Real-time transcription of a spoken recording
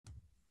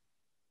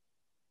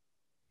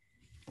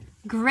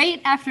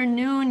Great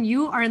afternoon.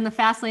 You are in the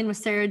Fast Lane with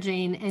Sarah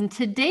Jane. And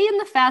today in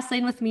the Fast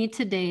Lane with me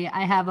today,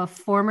 I have a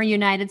former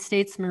United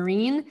States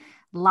Marine,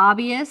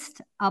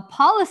 lobbyist, a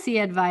policy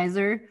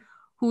advisor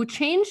who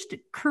changed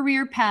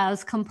career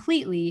paths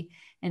completely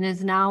and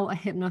is now a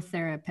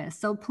hypnotherapist.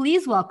 So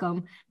please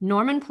welcome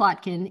Norman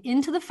Plotkin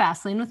into the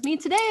Fast Lane with me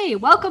today.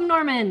 Welcome,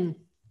 Norman.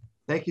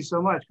 Thank you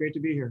so much. Great to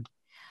be here.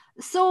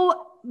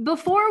 So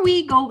before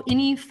we go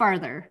any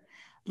farther,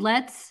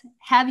 let's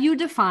have you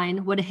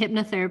define what a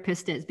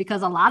hypnotherapist is,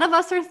 because a lot of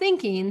us are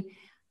thinking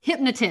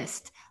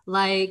hypnotist,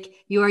 like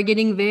you are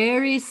getting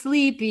very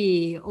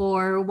sleepy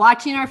or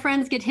watching our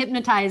friends get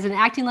hypnotized and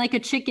acting like a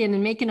chicken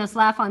and making us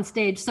laugh on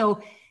stage. So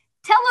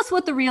tell us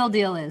what the real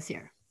deal is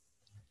here.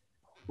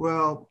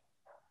 Well,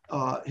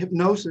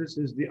 hypnosis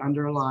is the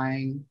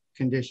underlying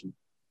condition,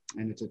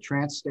 and it's a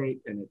trance state,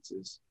 and it's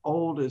as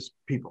old as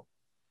people.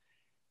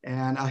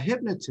 And a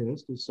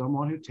hypnotist is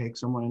someone who takes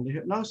someone into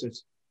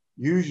hypnosis,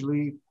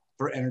 usually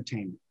for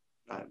entertainment.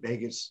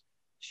 Vegas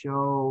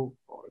show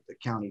or the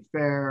county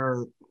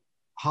fair.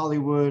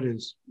 Hollywood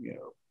is,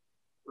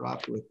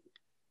 rocked with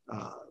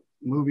uh,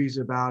 movies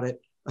about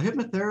it. A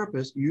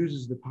hypnotherapist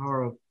uses the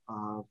power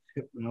of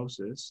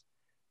hypnosis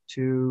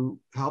to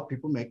help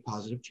people make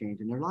positive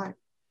change in their life,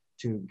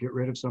 to get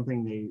rid of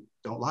something they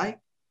don't like,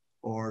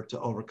 or to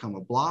overcome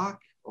a block,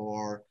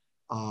 or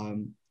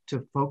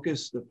to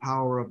focus the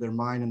power of their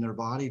mind and their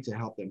body to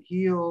help them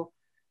heal,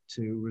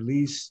 to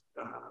release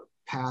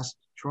past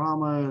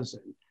traumas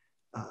and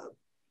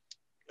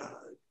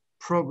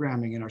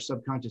programming in our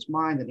subconscious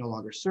mind that no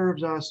longer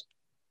serves us.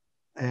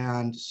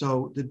 And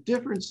so the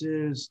difference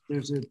is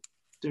there's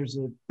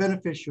a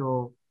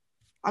beneficial,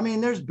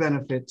 there's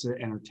benefit to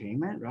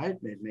entertainment, right?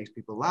 It makes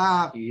people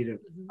laugh. You eat an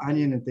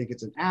onion and think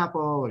it's an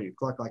apple, or you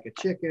cluck like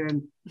a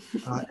chicken.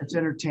 It's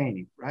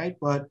entertaining, right?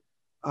 But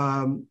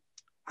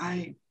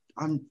I,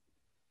 I'm,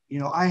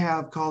 I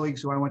have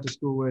colleagues who I went to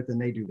school with, and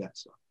they do that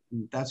stuff.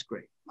 And that's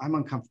great. I'm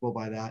uncomfortable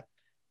by that.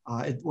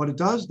 What it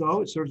does,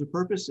 though, it serves a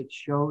purpose. It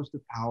shows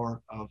the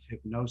power of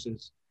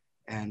hypnosis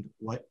and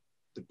what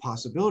the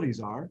possibilities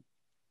are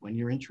when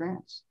you're in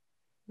trance.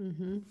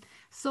 Mm-hmm.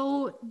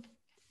 So,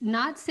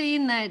 not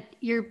saying that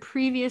your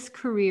previous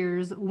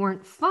careers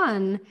weren't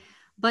fun,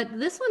 but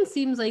this one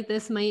seems like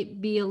this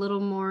might be a little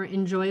more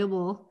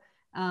enjoyable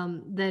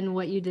than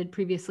what you did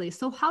previously.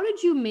 So, how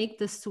did you make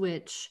the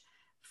switch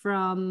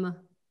from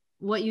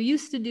what you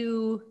used to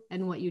do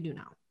and what you do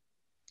now?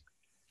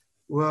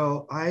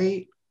 Well,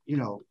 a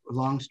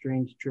long,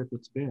 strange trip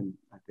it's been,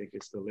 I think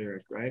it's the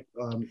lyric, right?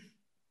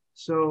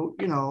 So,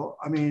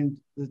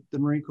 the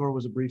Marine Corps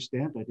was a brief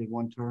stint. I did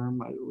one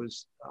term.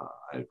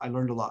 I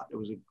learned a lot. It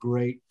was a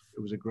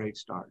great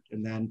start.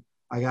 And then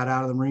I got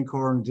out of the Marine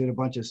Corps and did a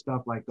bunch of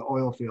stuff like the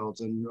oil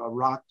fields and a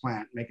rock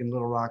plant, making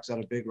little rocks out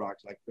of big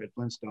rocks like Fred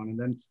Flintstone. And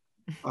then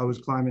I was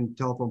climbing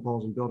telephone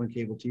poles and building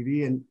cable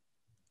TV. And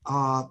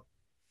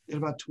at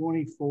about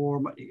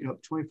 24,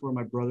 24,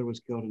 my brother was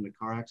killed in a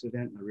car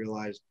accident. And I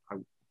realized I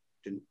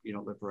didn't,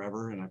 live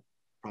forever. And I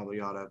probably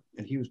ought to,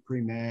 and he was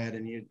pre-med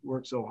and he had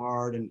worked so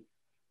hard. And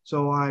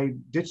so I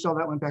ditched all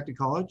that, went back to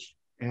college,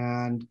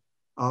 and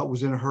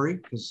was in a hurry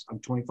because I'm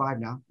 25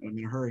 now and I'm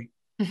in a hurry.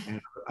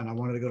 And I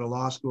wanted to go to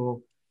law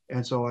school.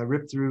 And so I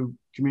ripped through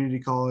community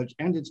college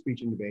and did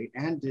speech and debate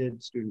and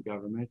did student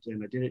government.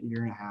 And I did it in a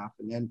year and a half.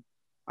 And then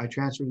I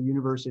transferred to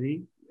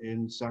university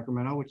in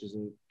Sacramento, which is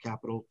a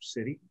capital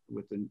city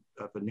with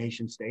a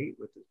nation state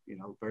with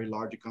very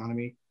large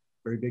economy,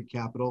 very big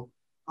capital.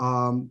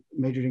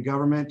 Majored in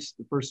government.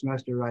 The first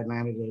semester I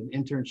landed an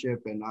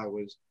internship and I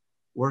was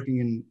working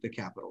in the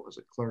Capitol as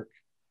a clerk,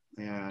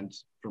 and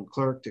from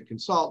clerk to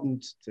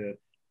consultant to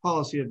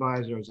policy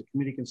advisor, as a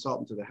committee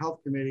consultant to the health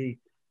committee.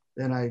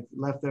 Then I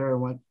left there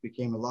and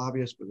became a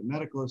lobbyist for the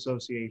Medical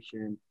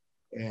Association.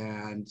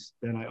 And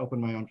then I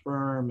opened my own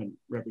firm and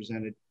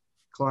represented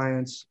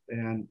clients.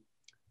 And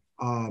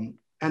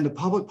the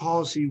public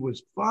policy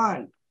was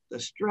fun, the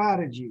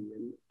strategy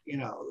and,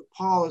 the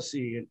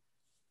policy,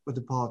 but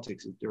the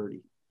politics is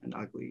dirty and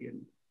ugly,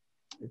 and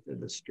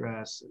the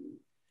stress.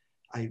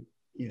 And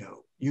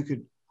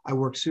I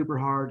worked super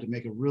hard to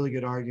make a really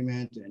good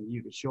argument, and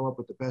you could show up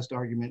with the best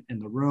argument in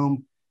the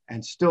room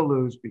and still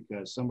lose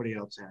because somebody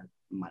else had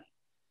money.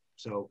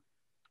 So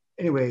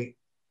anyway,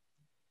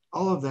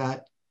 all of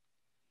that,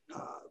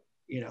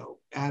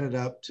 added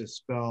up to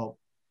spell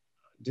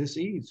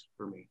dis-ease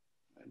for me.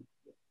 In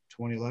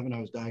 2011, I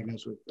was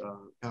diagnosed with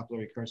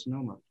papillary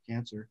carcinoma,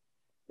 cancer,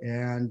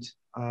 and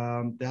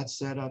that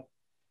set up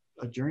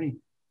a journey.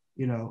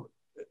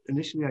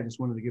 Initially I just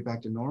wanted to get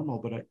back to normal,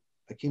 but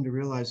I came to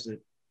realize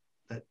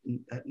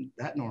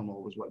that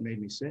normal was what made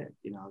me sick.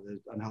 The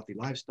unhealthy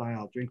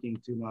lifestyle,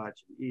 drinking too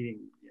much, and eating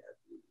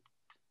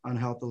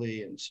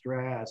unhealthily, and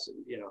stress,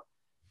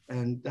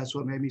 and that's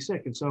what made me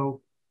sick. And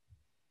so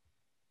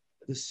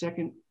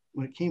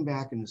when it came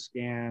back in the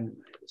scan,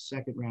 the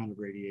second round of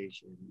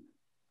radiation,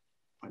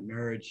 my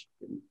marriage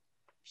didn't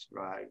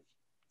survive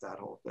that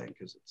whole thing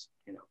because it's,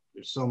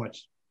 there's so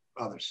much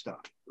other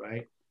stuff,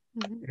 right?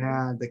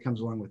 And that comes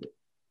along with it.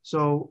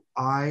 So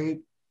I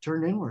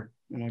turned inward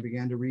and I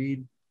began to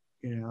read,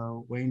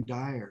 Wayne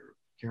Dyer,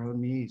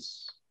 Carolyn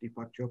Meese,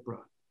 Deepak Chopra.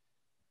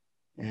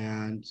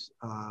 And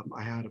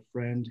I had a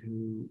friend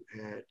who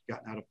had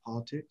gotten out of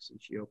politics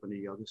and she opened a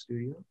yoga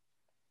studio.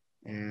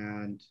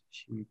 And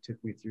she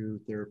took me through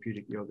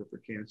therapeutic yoga for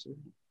cancer,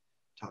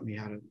 taught me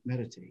how to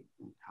meditate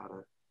and how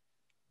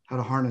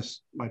to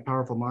harness my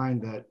powerful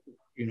mind that,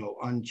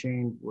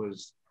 unchained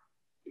was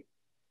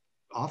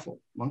awful,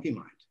 monkey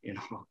mind,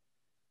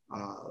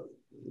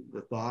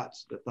 the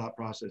thought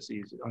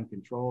processes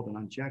uncontrolled and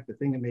unchecked. The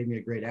thing that made me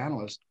a great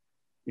analyst,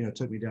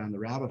 took me down the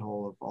rabbit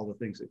hole of all the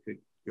things that could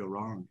go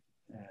wrong.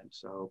 And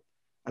so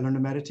I learned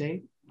to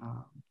meditate.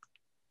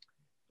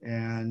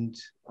 And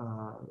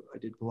I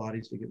did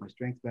Pilates to get my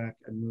strength back.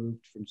 I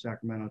moved from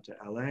Sacramento to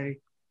LA.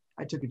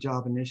 I took a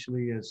job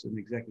initially as an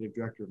executive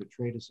director of a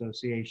trade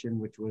association,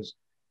 which was,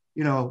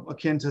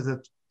 akin to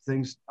the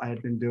things I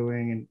had been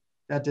doing, and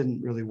that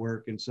didn't really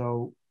work. And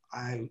so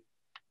I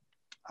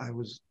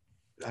was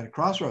at a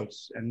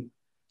crossroads, and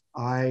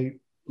I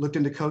looked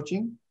into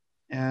coaching,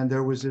 and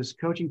there was this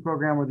coaching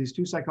program where these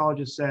two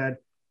psychologists said,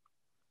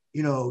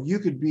 you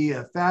could be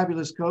a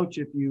fabulous coach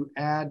if you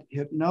add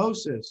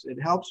hypnosis.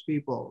 It helps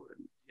people.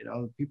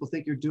 People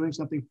think you're doing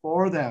something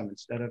for them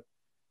instead of,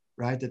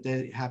 right, that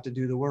they have to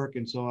do the work.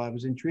 And so I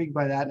was intrigued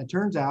by that. And it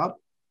turns out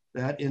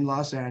that in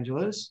Los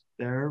Angeles,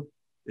 there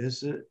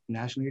is a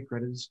nationally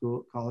accredited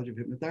college of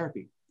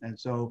hypnotherapy. And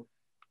so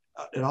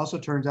it also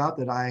turns out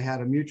that I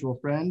had a mutual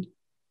friend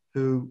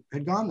who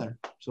had gone there.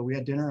 So we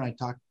had dinner and I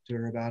talked to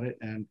her about it.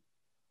 And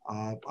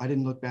I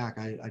didn't look back.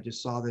 I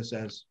just saw this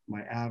as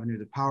my avenue,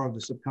 the power of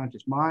the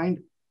subconscious mind.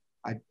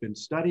 I'd been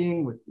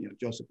studying with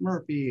Joseph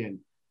Murphy and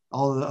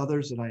all of the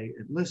others that I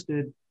had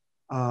listed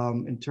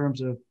in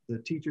terms of the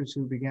teachers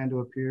who began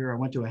to appear. I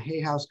went to a Hay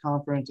House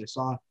conference. I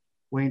saw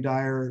Wayne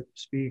Dyer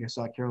speak. I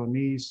saw Carolyn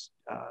Meese,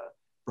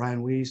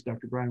 Brian Weiss,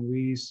 Dr. Brian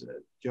Weiss,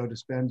 Joe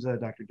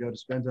Dispenza, Dr. Joe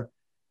Dispenza.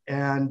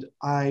 And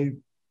I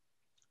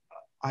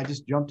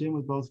just jumped in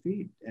with both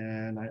feet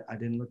and I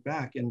didn't look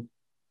back. And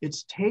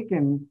it's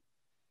taken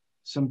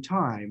some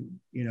time.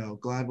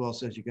 Gladwell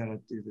says you got to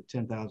do the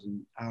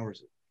 10,000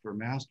 hours for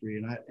mastery,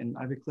 and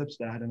I've eclipsed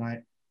that.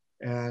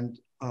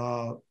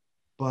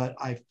 But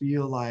I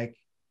feel like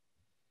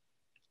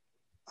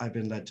I've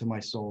been led to my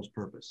soul's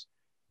purpose.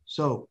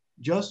 So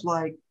just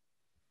like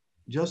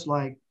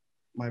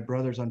my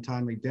brother's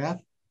untimely death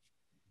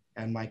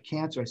and my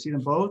cancer, I see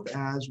them both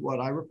as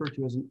what I refer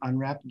to as an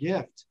unwrapped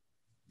gift.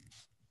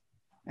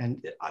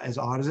 And as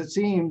odd as it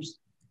seems,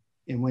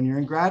 and when you're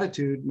in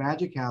gratitude,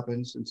 magic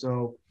happens. And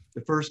so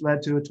the first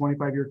led to a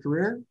 25-year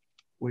career,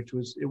 which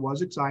was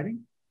exciting,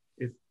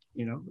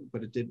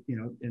 but it did,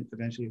 and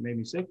eventually it made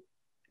me sick.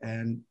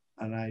 And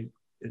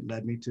it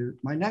led me to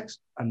my next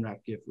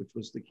unwrapped gift, which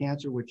was the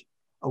cancer, which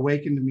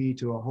awakened me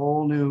to a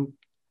whole new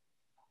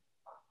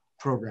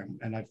program.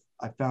 And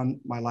I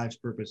found my life's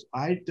purpose.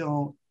 I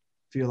don't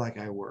feel like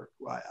I work.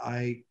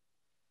 I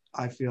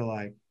feel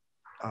like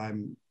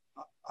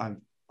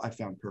I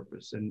found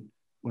purpose. And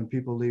when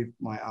people leave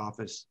my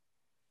office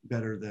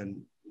better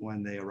than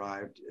when they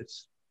arrived,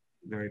 it's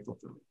very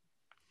fulfilling.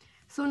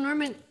 So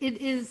Norman, it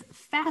is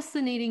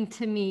fascinating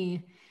to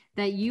me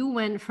that you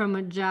went from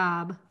a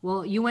job,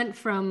 you went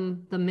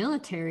from the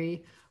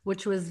military,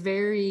 which was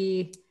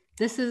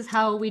this is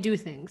how we do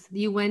things.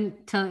 You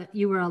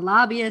were a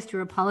lobbyist, you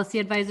were a policy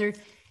advisor.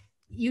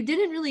 You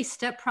didn't really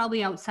step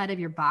probably outside of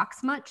your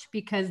box much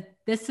because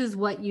this is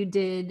what you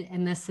did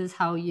and this is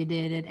how you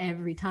did it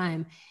every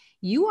time.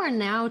 You are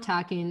now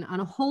talking on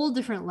a whole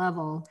different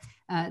level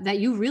that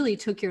you really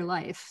took your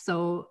life.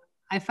 So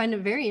I find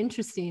it very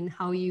interesting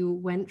how you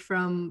went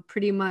from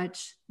pretty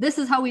much this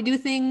is how we do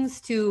things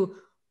to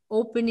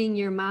opening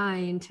your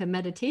mind to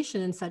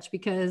meditation and such,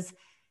 because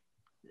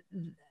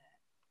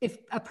if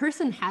a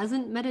person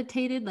hasn't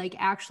meditated, like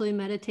actually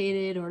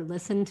meditated or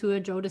listened to a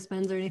Joe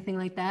Dispenza or anything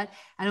like that,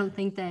 I don't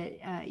think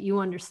that you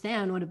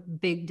understand what a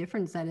big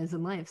difference that is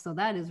in life. So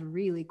that is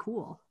really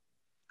cool.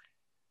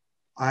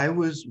 I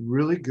was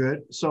really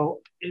good.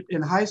 So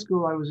in high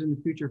school, I was in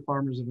the Future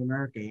Farmers of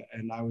America,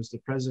 and I was the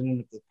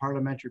president of the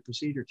parliamentary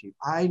procedure team.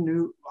 I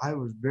knew I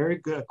was very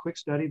good at quick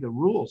study, the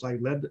rules. I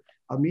led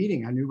a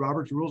meeting. I knew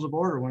Robert's Rules of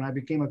Order. When I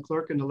became a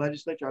clerk in the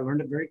legislature, I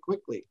learned it very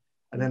quickly.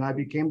 And then I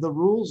became the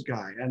rules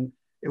guy. And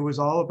it was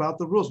all about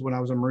the rules. When I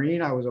was a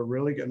Marine, I was a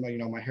really good,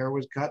 my hair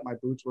was cut, my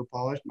boots were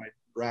polished, my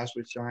brass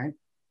would shine.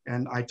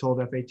 And I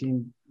told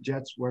F-18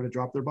 jets where to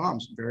drop their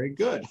bombs. Very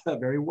good,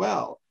 very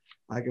well.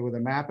 Like with a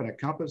map and a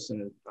compass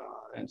and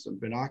some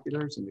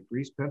binoculars and a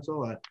grease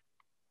pencil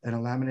and a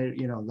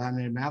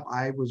laminated map.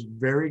 I was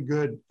very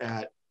good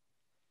at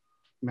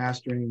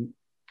mastering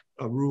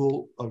a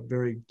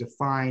very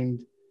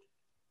defined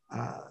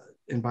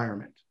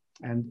environment.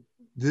 And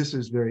this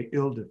is very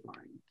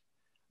ill-defined.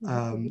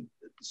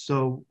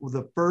 So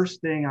the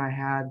first thing I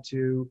had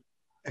to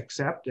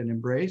accept and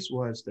embrace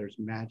was there's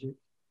magic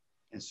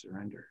and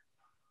surrender.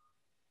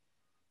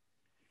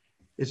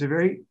 It's a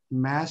very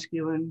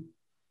masculine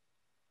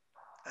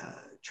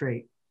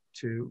trait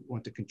to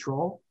want to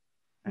control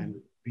and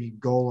be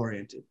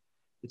goal-oriented.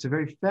 It's a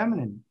very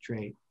feminine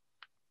trait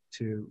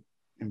to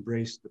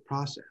embrace the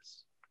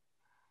process.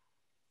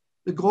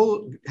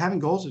 Having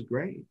goals is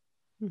great,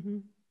 Mm-hmm.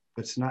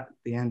 but it's not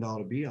the end all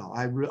to be all.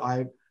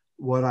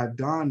 What I've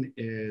done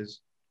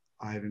is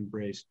I've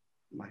embraced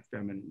my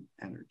feminine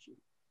energy,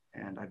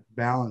 and I've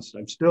balanced.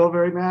 I'm still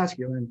very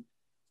masculine,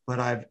 but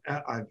I've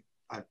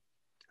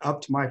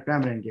upped my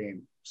feminine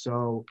game.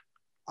 So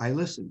I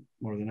listen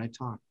more than I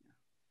talk.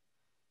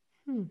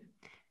 Hmm.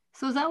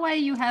 So is that why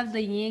you have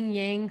the yin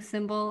yang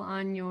symbol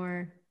on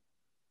your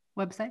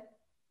website?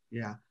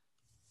 Yeah.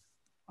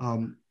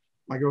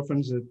 My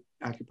girlfriend's an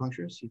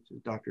acupuncturist. She's a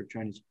doctor of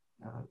Chinese,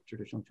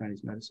 traditional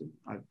Chinese medicine.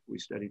 We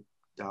studied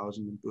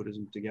Taoism and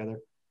Buddhism together.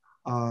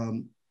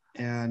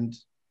 And,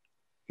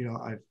 you know,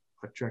 I've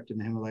trekked in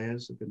the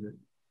Himalayas. I've been to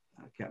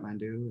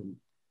Kathmandu,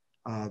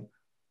 and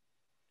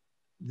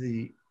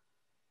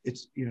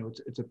it's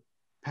a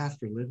path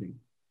for living.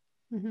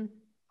 Mm-hmm.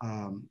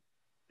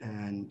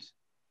 And,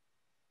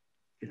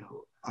 you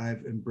know,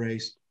 I've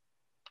embraced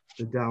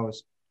the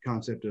Taoist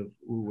concept of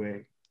Wu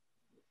Wei.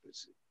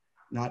 It's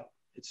not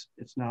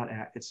don't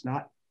act.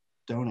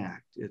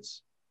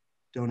 It's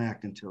don't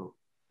act until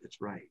it's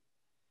right.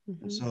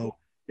 Mm-hmm. And so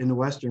in the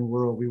Western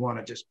world, we want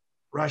to just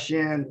rush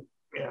in,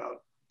 you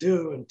know,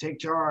 do and take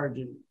charge,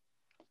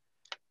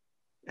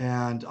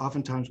 and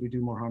oftentimes we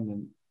do more harm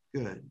than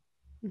good.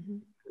 Mm-hmm.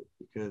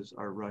 Because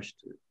our rush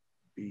to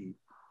be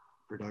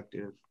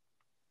productive,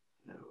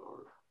 you know,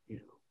 or, you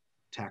know,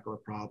 tackle a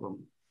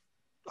problem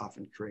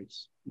often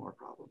creates more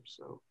problems.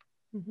 So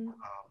mm-hmm.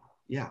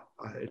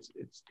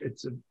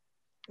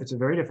 It's a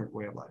very different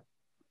way of life.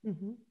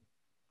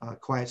 Mm-hmm.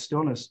 Quiet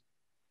stillness,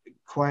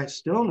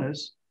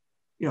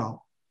 you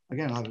know,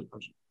 again, I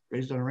was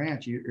raised on a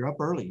ranch. You're up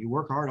early, you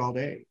work hard all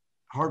day.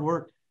 Hard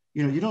work,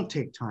 you know, you don't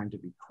take time to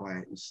be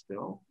quiet and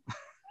still.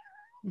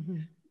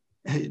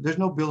 Mm-hmm. There's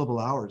no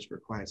billable hours for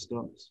quiet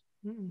stillness.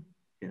 Mm-hmm.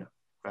 You know,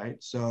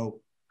 right?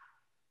 So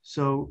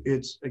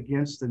it's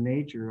against the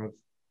nature of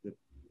the,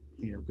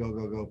 you know,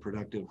 go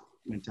productive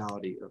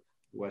mentality of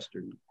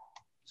Western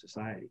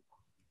society.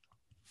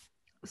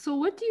 So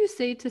what do you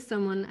say to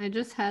someone? I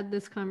just had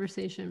this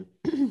conversation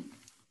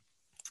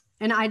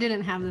and I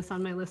didn't have this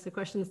on my list of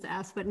questions to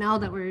ask, but now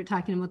that we're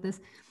talking about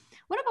this,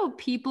 what about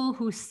people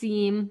who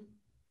seem,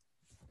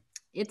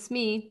 it's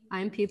me,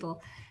 I'm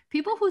people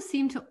who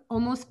seem to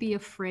almost be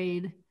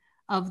afraid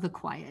of the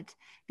quiet?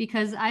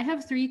 Because I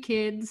have 3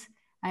 kids,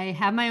 I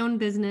have my own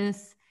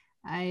business,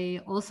 I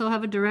also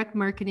have a direct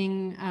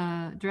marketing,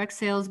 direct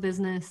sales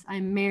business,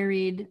 I'm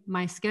married,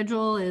 my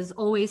schedule is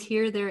always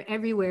here, there,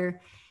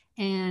 everywhere.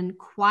 And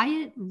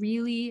quiet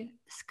really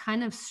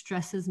kind of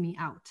stresses me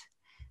out.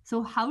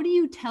 So how do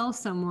you tell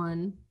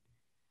someone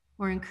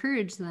or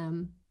encourage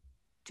them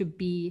to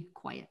be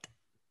quiet?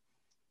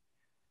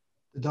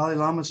 The Dalai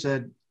Lama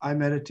said, I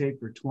meditate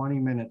for 20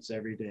 minutes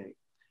every day.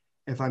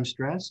 If I'm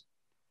stressed,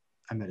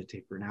 I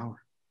meditate for an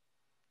hour.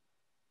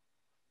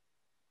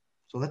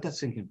 So let that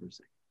sink in for a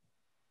second.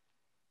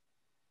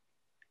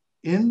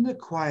 In the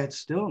quiet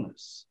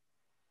stillness,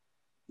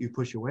 you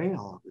push away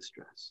all of the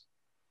stress.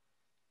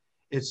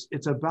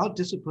 It's about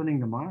disciplining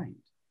the mind.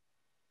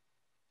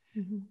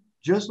 Mm-hmm.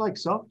 Just like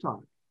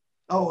self-talk.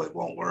 Oh, it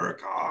won't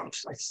work. Oh,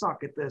 I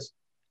suck at this.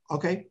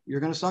 Okay, you're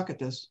going to suck at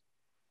this.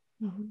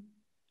 Mm-hmm.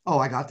 Oh,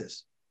 I got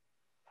this.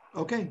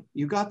 Okay,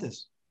 you got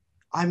this.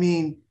 I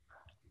mean,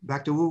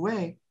 back to Wu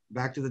Wei,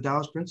 back to the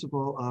Taoist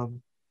principle of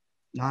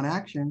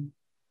non-action.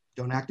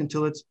 Don't act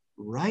until it's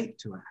right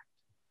to act.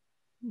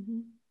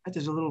 Mm-hmm.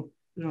 There's a little,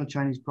 you know,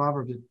 Chinese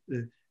proverb,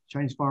 the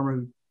Chinese farmer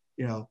who,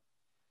 you know,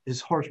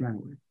 his horse ran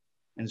away.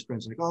 And his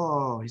friend's like,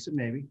 oh, he said,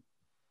 maybe.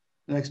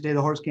 The next day,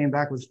 the horse came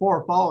back with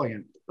 4 following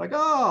him. Like,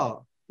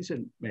 oh, he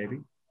said,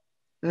 maybe.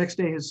 The next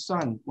day, his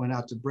son went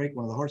out to break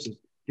one of the horses,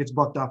 gets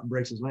bucked off and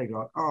breaks his leg.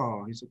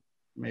 Oh, he said,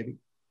 maybe.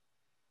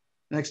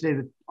 The next day,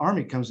 the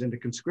army comes in to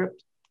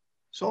conscript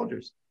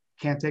soldiers.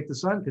 Can't take the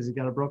son because he's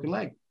got a broken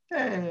leg.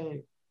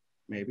 Hey,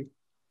 maybe.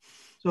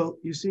 So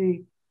you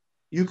see,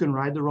 you can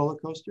ride the roller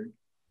coaster,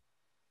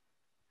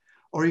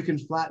 or you can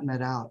flatten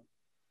it out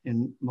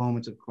in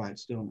moments of quiet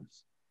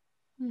stillness.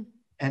 Hmm.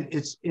 And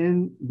it's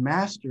in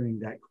mastering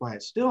that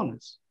quiet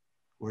stillness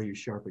where you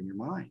sharpen your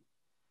mind,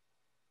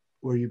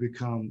 where you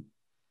become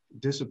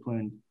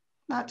disciplined,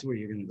 not to where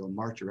you're going to go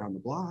march around the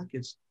block.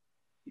 It's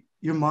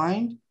your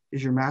mind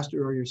is your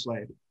master or your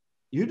slave.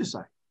 You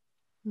decide.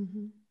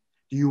 Mm-hmm.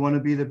 Do you want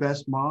to be the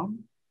best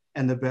mom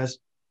and the best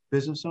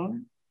business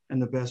owner and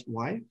the best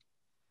wife?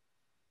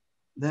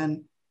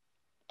 Then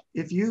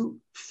if you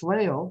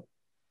flail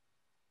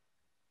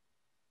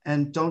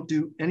and don't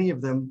do any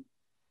of them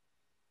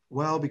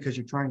well because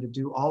you're trying to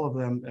do all of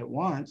them at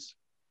once,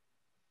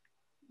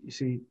 you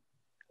see,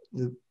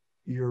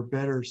 you're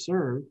better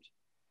served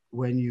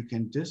when you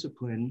can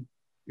discipline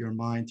your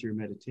mind through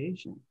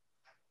meditation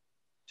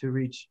to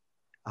reach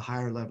a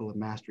higher level of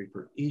mastery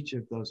for each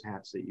of those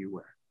hats that you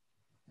wear.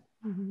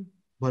 Mm-hmm.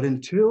 But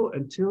until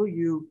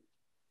you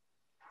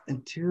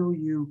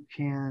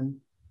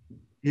can,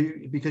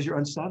 because you're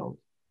unsettled,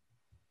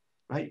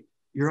 right?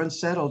 You're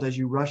unsettled as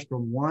you rush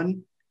from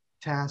one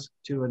task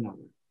to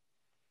another.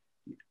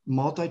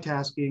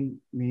 Multitasking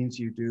means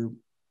you do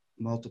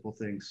multiple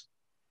things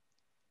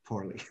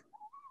poorly.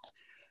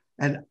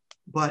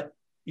 But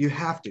you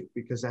have to,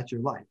 because that's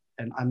your life.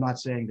 And I'm not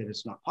saying that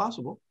it's not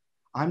possible.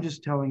 I'm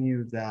just telling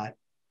you that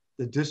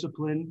the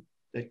discipline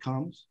that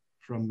comes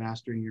from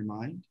mastering your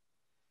mind,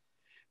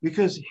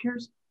 because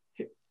here's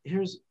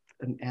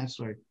an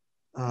answer.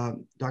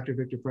 Dr.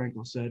 Viktor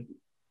Frankl said,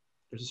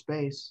 there's a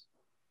space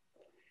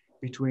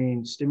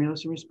between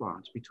stimulus and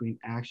response, between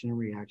action and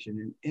reaction.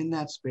 And in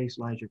that space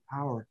lies your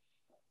power,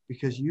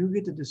 because you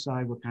get to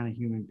decide what kind of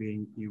human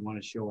being you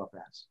want to show up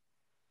as.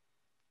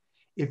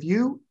 If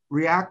you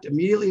react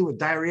immediately with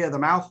diarrhea of the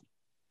mouth,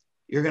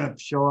 you're going to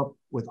show up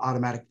with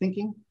automatic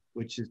thinking,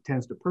 which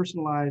tends to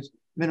personalize,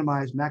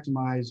 minimize,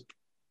 maximize,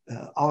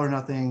 all or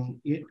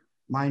nothing,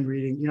 mind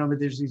reading. But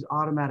there's these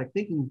automatic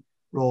thinking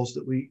roles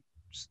that we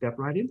step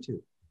right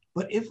into.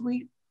 But if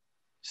we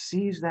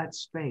seize that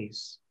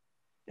space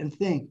and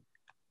think,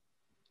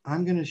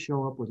 I'm going to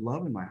show up with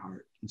love in my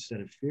heart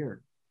instead of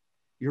fear,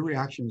 your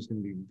reaction is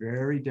going to be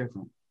very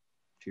different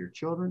to your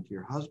children, to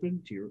your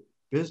husband, to your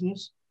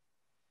business,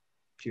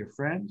 to your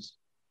friends,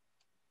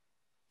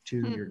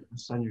 to your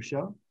son, your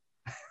show.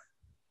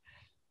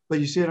 But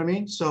you see what I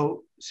mean?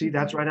 So see,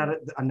 that's right out of,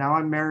 now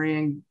I'm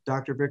marrying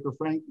Dr. Viktor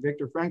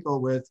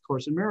Frankl with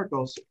Course in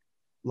Miracles.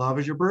 Love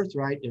is your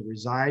birthright. It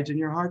resides in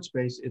your heart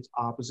space. Its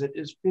opposite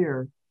is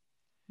fear.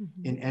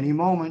 Mm-hmm. In any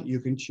moment, you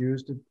can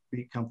choose to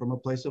come from a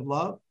place of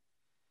love.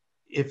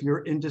 If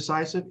you're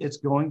indecisive, it's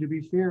going to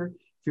be fear.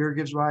 Fear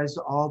gives rise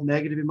to all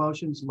negative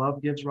emotions.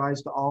 Love gives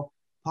rise to all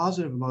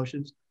positive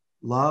emotions.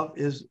 Love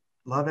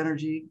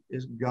energy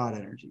is God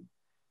energy.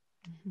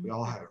 Mm-hmm. We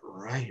all have it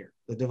right here.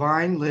 The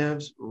divine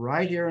lives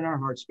right here in our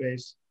heart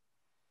space.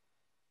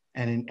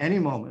 And in any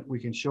moment, we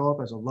can show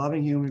up as a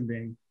loving human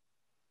being,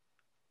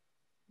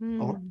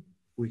 or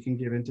we can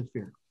give into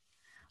fear.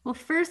 Well,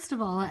 first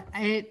of all,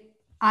 I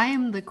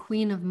am the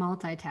queen of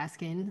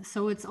multitasking.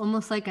 So it's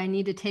almost like I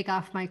need to take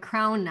off my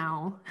crown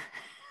now.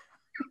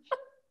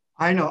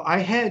 I know. I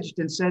hedged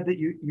and said that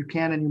you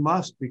can and you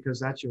must, because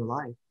that's your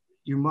life.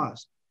 You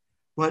must.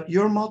 But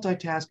your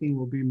multitasking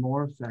will be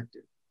more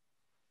effective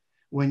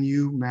when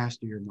you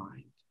master your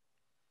mind.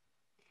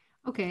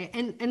 Okay.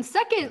 And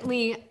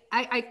secondly,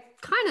 I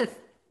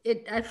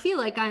feel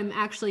like I'm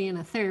actually in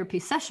a therapy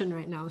session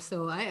right now.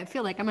 So I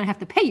feel like I'm going to have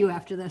to pay you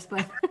after this.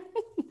 But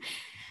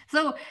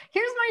so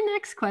here's my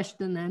next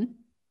question then.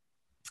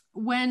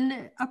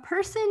 When a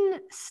person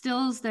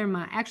stills their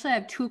mind, actually, I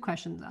have two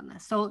questions on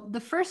this. So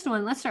the first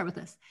one, let's start with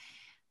this.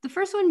 The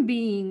first one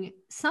being,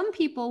 some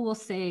people will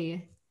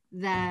say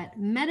that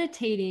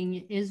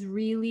meditating is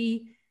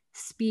really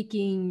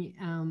speaking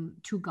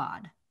to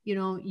God.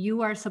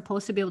 You are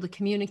supposed to be able to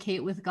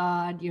communicate with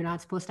God. You're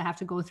not supposed to have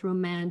to go through a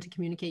man to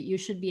communicate. You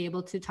should be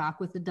able to talk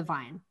with the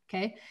divine.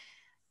 Okay.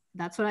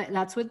 That's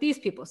what these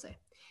people say.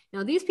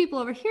 Now, these people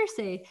over here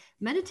say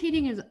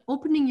meditating is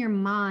opening your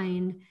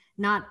mind,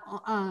 not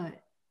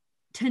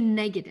to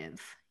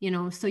negative,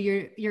 so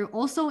you're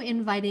also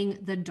inviting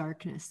the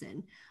darkness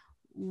in.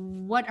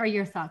 What are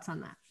your thoughts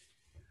on that?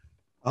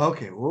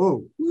 Okay.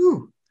 Whoa.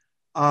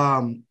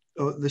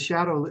 The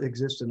shadow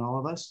exists in all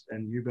of us,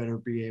 and you better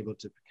be able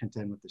to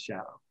contend with the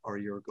shadow, or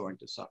you're going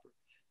to suffer.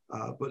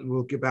 But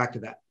we'll get back to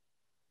that.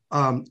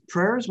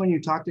 Prayer is when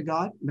you talk to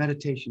God.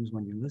 Meditation is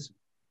when you listen.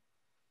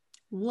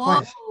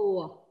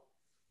 Whoa.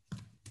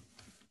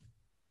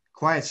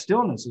 Quiet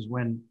stillness is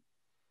when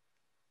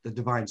the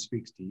divine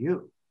speaks to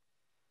you.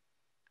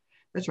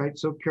 That's right.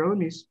 So Carolyn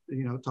Myss,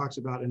 talks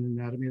about in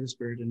Anatomy of the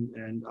Spirit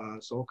and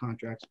Soul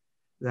Contracts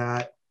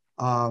that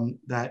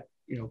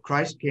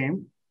Christ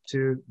came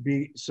to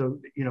be, so,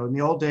 in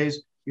the old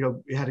days,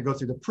 you had to go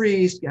through the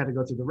priest, you had to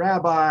go through the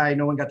rabbi,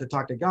 no one got to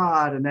talk to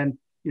God. And then,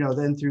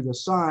 then through the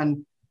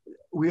Son,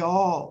 we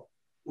all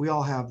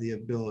have the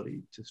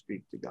ability to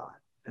speak to God,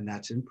 and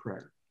that's in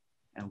prayer.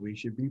 And we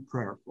should be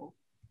prayerful.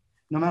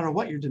 No matter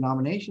what your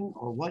denomination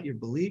or what your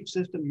belief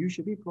system, you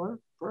should be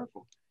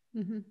prayerful.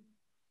 Mm-hmm.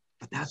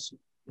 But that's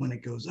when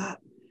it goes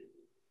up.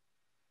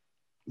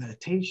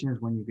 Meditation is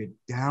when you get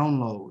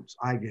downloads.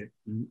 I get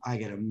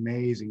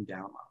amazing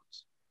downloads.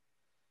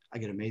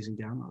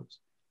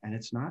 And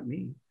it's not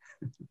me.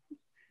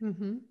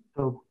 Mm-hmm.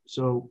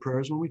 So prayer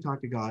is when we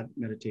talk to God.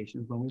 Meditation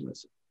is when we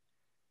listen.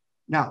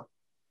 Now,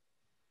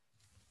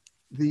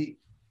 the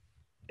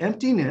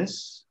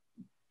emptiness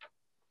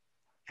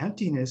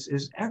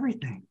is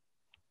everything.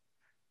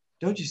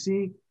 Don't you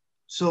see?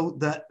 So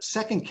the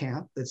second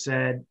camp that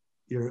said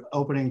you're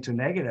opening to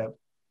negative,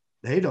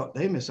 they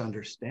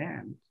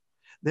misunderstand.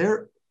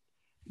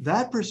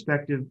 That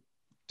perspective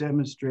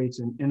demonstrates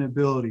an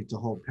inability to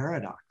hold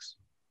paradox.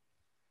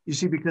 You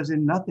see, because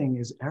in nothing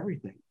is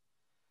everything.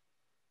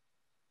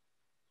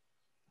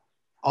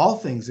 All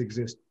things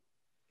exist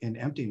in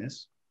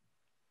emptiness.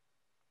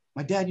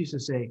 My dad used to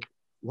say,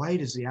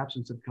 white is the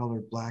absence of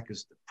color, black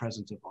is the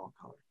presence of all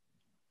color.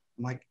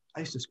 I'm like, I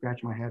used to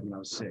scratch my head when I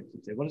was 6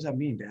 and say, what does that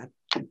mean, Dad?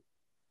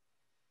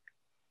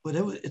 But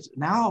it's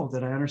now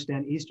that I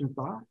understand Eastern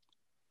thought,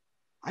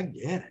 I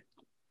get it.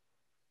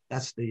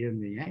 That's the yin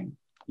and the yang.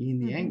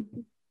 Yin and the yang.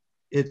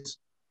 It's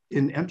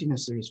in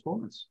emptiness, there is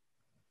fullness.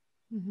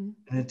 Mm-hmm.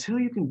 And until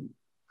you can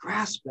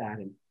grasp that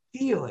and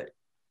feel it,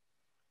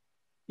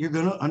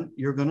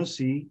 you're gonna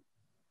see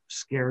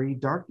scary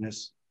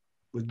darkness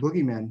with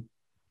boogeymen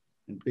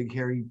and big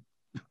hairy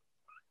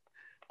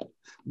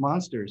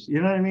monsters.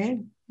 You know what I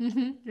mean?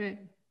 Mm-hmm. Right.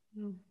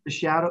 The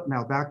shadow.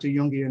 Now back to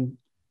Jungian.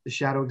 The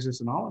shadow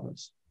exists in all of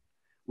us.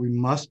 We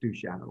must do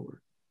shadow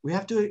work. We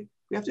have to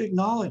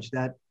acknowledge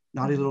that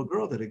naughty little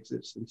girl that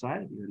exists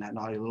inside of you and that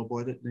naughty little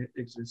boy that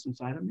exists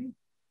inside of me.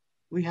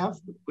 We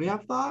have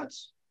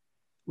thoughts.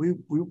 We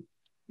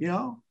you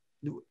know,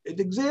 it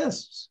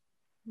exists.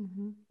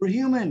 Mm-hmm. We're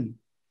human.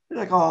 You're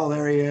like, oh,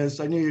 there he is.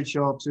 I knew you'd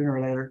show up sooner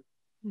or later.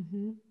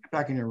 Mm-hmm. Get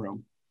back in your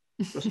room.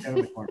 Go stand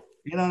in the corner.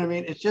 You know what I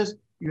mean? It's just,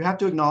 you have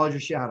to acknowledge your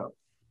shadow.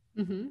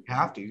 Mm-hmm. You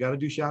have to. You got to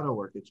do shadow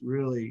work. It's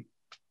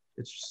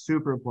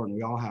super important.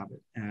 We all have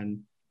it. And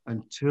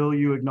until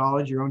you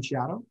acknowledge your own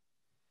shadow,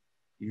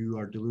 you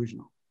are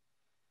delusional.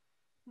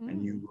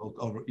 And you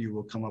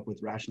will come up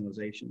with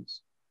rationalizations.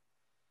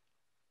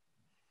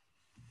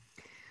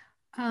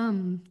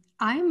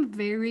 I'm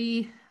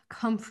very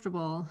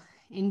comfortable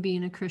in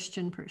being a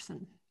Christian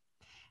person.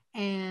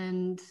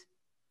 And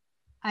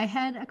I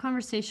had a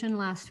conversation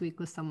last week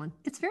with someone.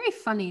 It's very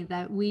funny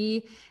that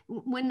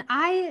when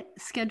I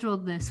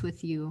scheduled this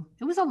with you,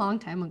 it was a long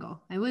time ago.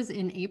 It was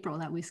in April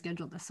that we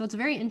scheduled this. So it's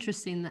very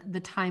interesting that the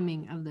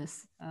timing of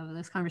this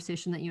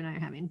conversation that you and I are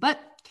having. But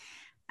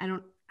I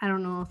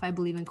don't know if I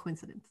believe in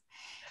coincidence.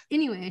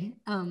 Anyway,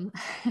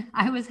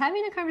 I was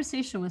having a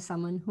conversation with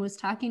someone who was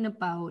talking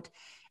about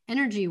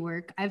energy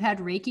work. I've had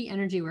Reiki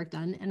energy work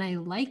done and I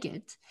like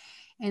it.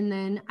 And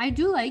then I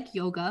do like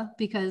yoga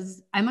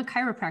because I'm a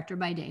chiropractor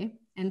by day.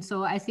 And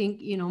so I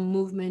think,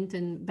 movement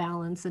and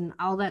balance and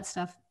all that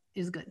stuff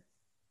is good.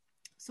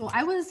 So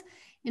I was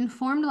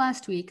informed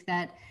last week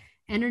that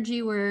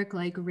energy work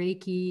like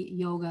Reiki,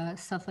 yoga,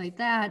 stuff like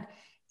that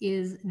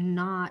is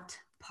not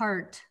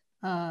part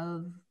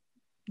of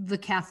the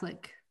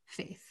Catholic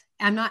faith.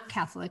 I'm not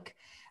Catholic,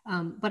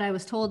 but I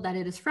was told that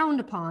it is frowned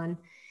upon.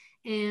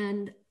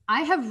 And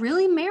I have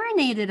really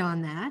marinated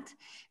on that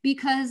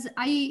because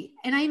I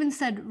even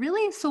said,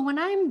 really? So when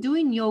I'm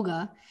doing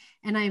yoga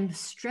and I'm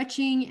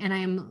stretching and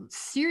I'm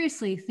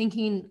seriously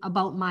thinking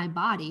about my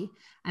body,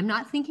 I'm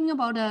not thinking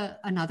about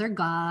another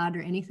God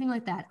or anything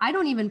like that. I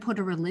don't even put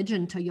a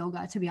religion to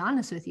yoga, to be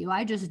honest with you.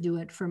 I just do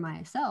it for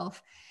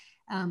myself.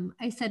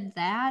 I said,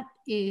 that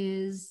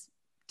is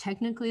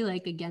technically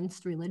like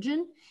against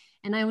religion.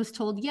 And I was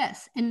told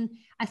yes. And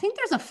I think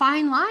there's a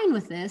fine line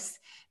with this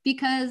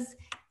because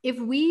if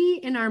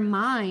we in our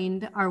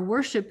mind are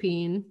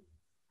worshiping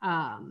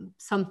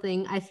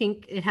something, I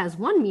think it has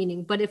one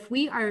meaning. But if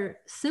we are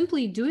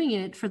simply doing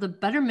it for the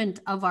betterment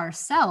of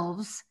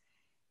ourselves,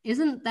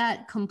 isn't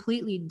that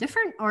completely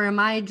different? Or am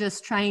I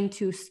just trying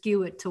to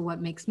skew it to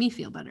what makes me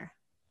feel better?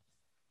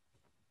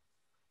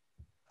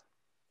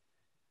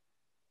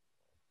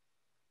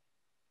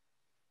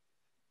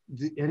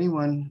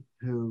 Anyone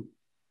who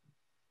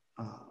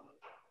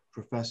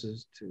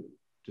professes to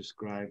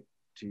describe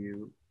to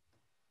you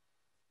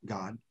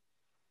God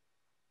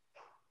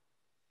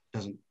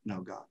doesn't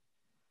know God.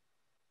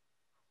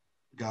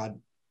 God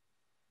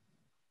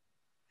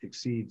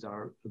exceeds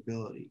our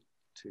ability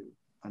to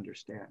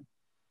understand.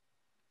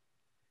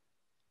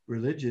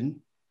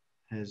 Religion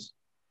has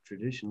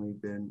traditionally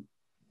been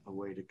a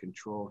way to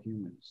control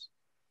humans.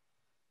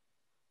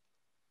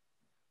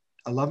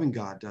 A loving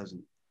God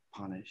doesn't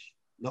punish.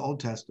 The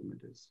Old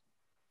Testament is,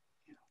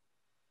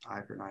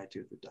 eye for an eye,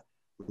 tooth for tooth.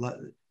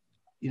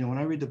 When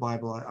I read the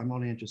Bible, I'm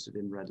only interested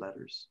in red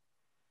letters.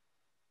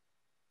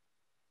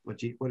 What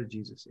did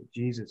Jesus say?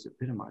 Jesus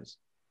epitomized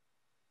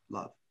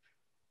love.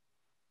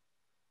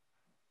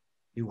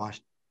 He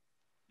washed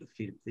the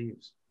feet of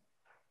thieves.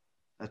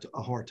 That's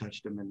a whore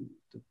touched him in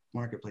the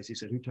marketplace. He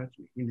said, "Who touched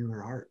me?" He knew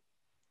her heart.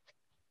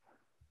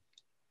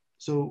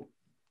 So,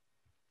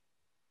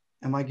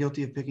 am I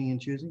guilty of picking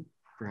and choosing?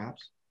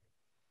 Perhaps.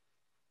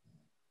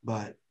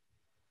 But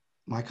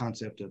my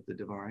concept of the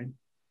divine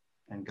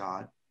and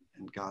God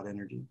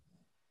energy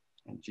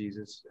and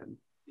Jesus and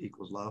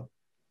equals love,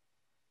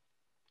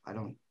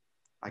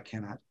 I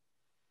cannot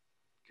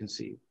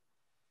conceive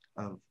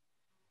of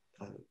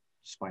a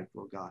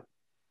spiteful God.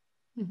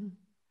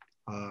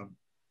 Mm-hmm.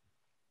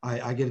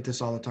 I get at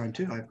this all the time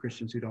too. I have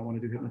Christians who don't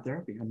want to do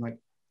hypnotherapy. I'm like,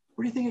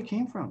 where do you think it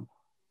came from?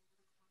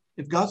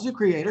 If God's the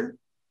creator,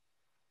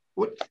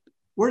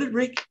 where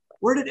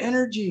did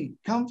energy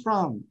come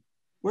from?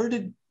 Where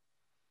did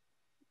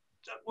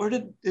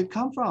it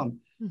come from?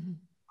 Mm-hmm.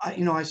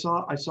 I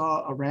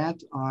saw a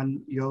rant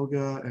on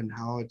yoga and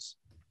how it's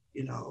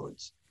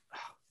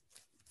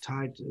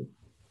tied to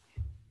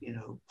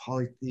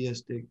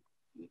polytheistic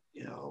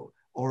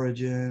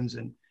origins,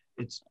 and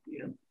it's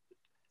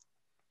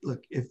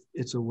look, if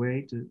it's a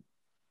way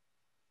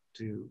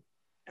to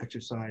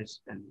exercise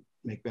and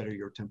make better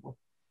your temple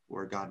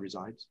where God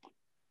resides,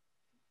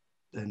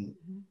 then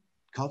mm-hmm.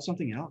 call it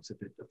something else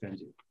if it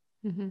offends you.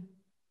 Mm-hmm.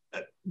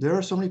 There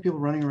are so many people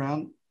running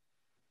around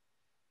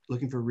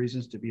looking for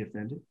reasons to be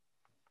offended,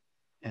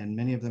 and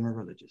many of them are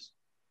religious.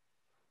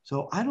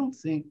 So I don't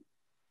think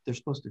they're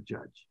supposed to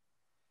judge.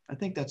 I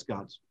think that's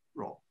God's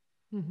role.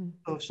 Mm-hmm.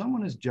 So if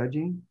someone is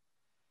judging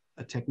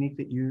a technique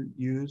that you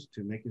use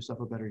to make yourself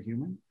a better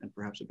human and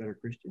perhaps a better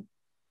Christian,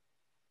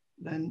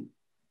 then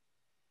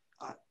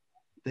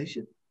they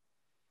should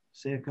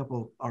say a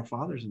couple Our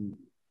Fathers and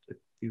a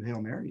few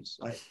Hail Marys.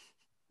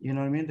 You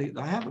know what I mean?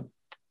 I have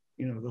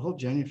the whole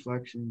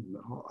genuflection,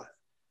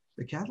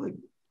 the Catholic,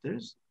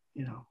 there's,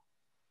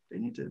 they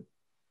need to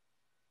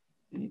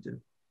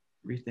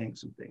rethink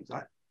some things.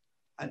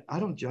 I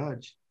don't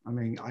judge. I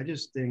mean, I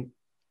just think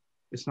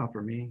it's not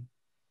for me.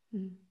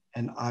 Mm-hmm.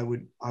 And I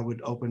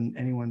would open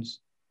anyone's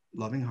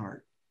loving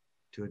heart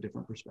to a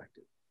different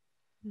perspective.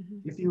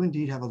 Mm-hmm. If you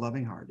indeed have a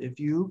loving heart, if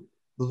you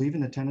believe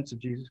in the tenets of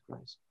Jesus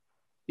Christ,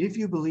 if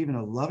you believe in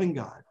a loving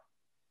God,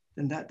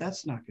 then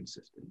that's not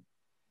consistent.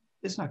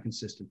 It's not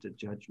consistent to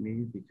judge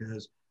me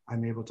because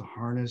I'm able to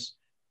harness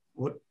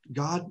what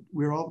God,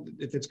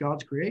 if it's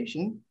God's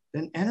creation,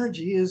 then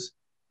energy is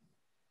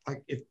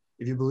like, if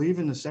you believe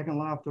in the second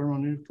law of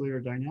thermonuclear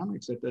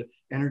dynamics, that the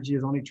energy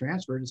is only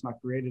transferred, it's not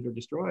created or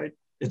destroyed,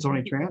 it's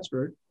only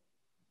transferred.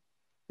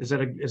 Is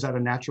that a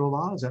natural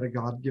law? Is that a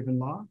God-given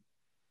law?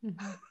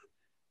 Mm-hmm.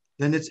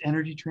 Then it's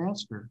energy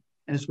transfer,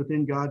 and it's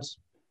within God's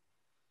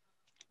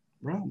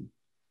realm.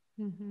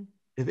 Mm-hmm.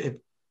 If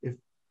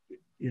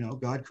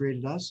God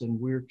created us and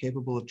we're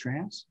capable of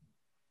trance,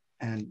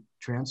 and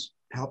trance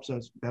helps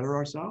us better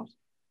ourselves,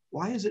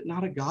 why is it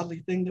not a godly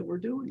thing that we're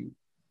doing?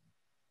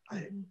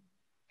 Mm-hmm.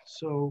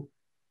 So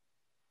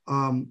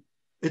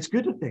it's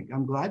good to think.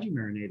 I'm glad you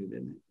marinated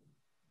in it,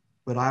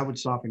 but I would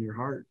soften your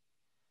heart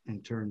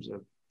in terms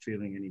of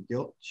feeling any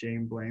guilt,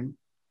 shame, blame,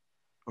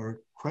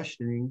 or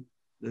questioning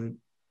the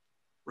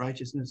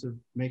righteousness of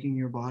making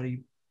your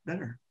body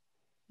better.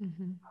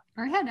 Mm-hmm.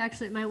 I had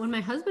actually, when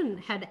my husband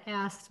had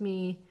asked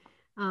me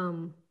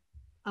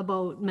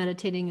about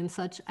meditating and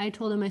such, I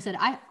told him, I said,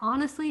 I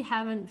honestly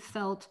haven't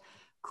felt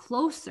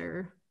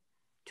closer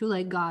to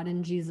like God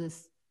and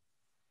Jesus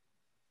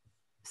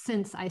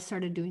since I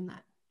started doing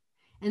that.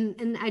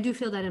 And I do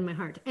feel that in my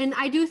heart. And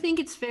I do think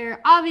it's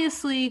fair.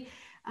 Obviously,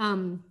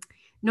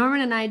 Norman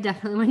and I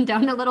definitely went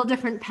down a little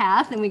different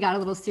path and we got a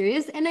little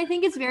serious. And I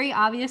think it's very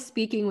obvious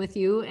speaking with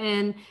you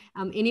and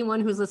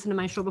anyone who's listened to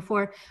my show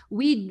before,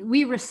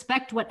 we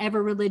respect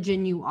whatever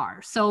religion you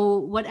are. So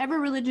whatever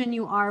religion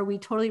you are, we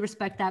totally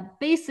respect that.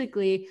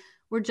 Basically,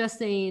 we're just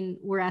saying,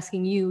 we're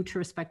asking you to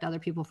respect other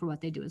people for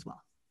what they do as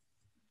well.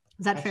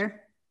 Is that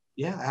fair?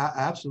 Yeah,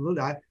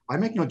 absolutely. I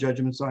make no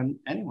judgments on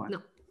anyone.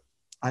 No.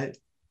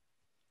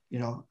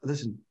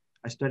 Listen,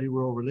 I studied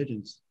world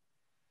religions.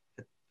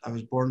 I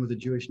was born with a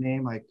Jewish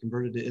name. I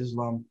converted to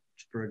Islam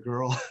for a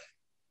girl.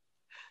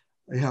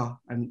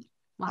 And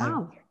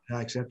wow.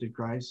 I accepted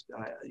Christ.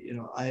 And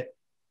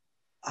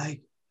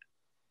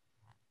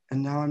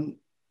now I'm,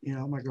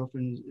 my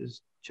girlfriend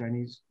is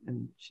Chinese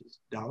and she's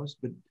Taoist,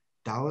 but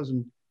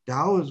Taoism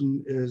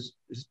is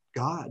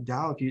God.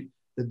 Tao,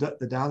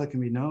 the Tao that can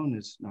be known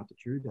is not the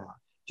true Tao.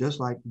 Just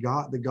like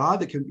God, the God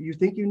that you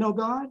think you know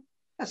God,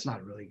 that's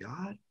not really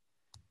God.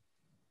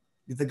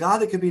 The God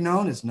that can be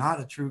known is not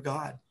a true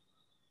God.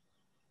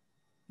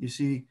 You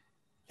see,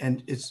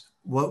 and it's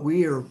what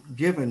we are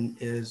given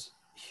is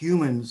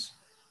humans'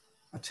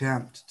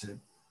 attempt to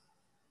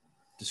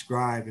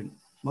describe and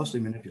mostly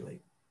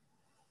manipulate.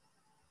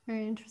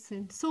 Very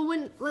interesting. So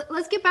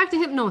let's get back to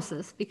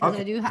hypnosis because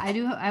Okay. I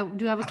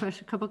do have a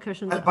couple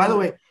questions. By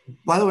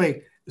the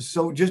way,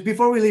 so just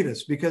before we leave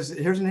this, because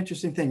here's an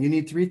interesting thing. You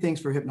need 3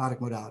 things for hypnotic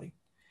modality: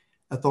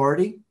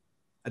 authority,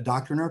 a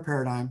doctrine or a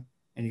paradigm,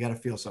 and you got to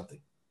feel something.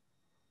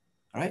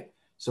 All right.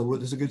 So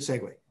this is a good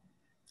segue.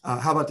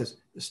 How about this?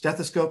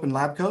 Stethoscope and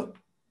lab coat,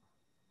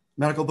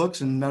 medical books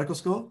and medical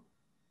school.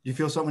 Do you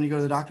feel something when you go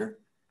to the doctor?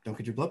 Don't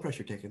get your blood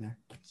pressure taken there.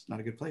 It's not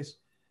a good place,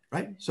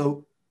 right?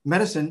 So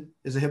medicine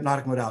is a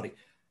hypnotic modality.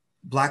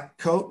 Black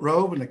coat,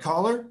 robe, and the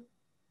collar,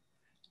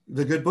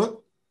 the good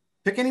book,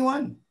 pick any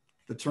one.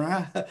 The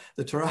Torah,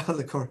 the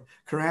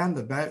Quran,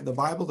 the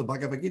Bible, the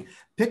Bhagavad Gita,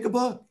 pick a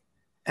book.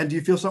 And do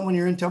you feel something when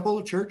you're in temple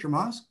or church or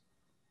mosque?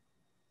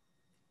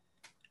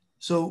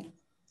 So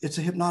it's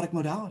a hypnotic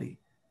modality.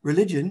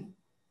 Religion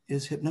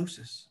is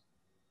hypnosis.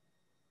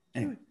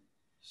 Anyway,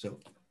 so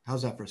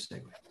how's that for a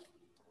segue?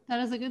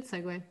 That is a good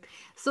segue.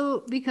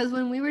 So because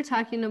when we were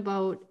talking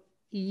about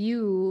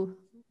you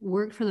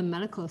worked for the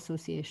medical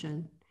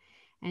association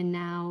and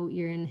now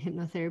you're in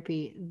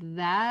hypnotherapy,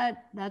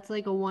 that's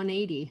like a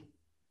 180.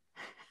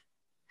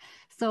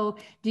 So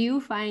do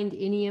you find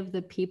any of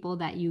the people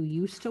that you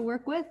used to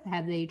work with,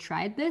 have they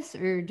tried this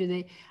or do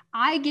they?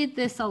 I get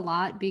this a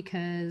lot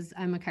because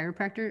I'm a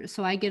chiropractor.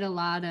 So I get a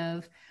lot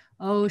of,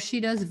 oh, she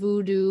does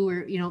voodoo,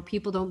 or,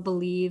 people don't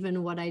believe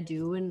in what I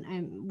do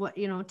and what,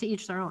 to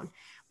each their own.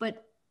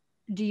 But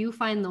do you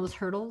find those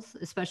hurdles,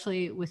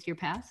 especially with your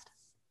past?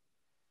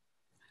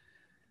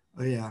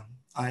 Oh yeah.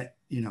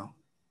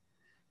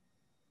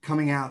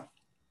 Coming out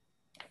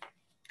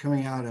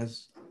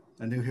as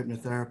a new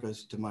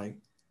hypnotherapist to my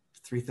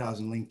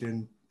 3,000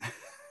 LinkedIn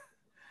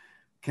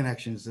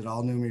connections that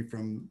all knew me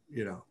from,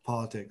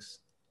 politics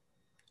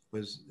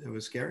it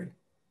was scary.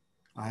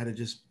 I had to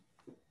just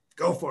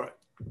go for it.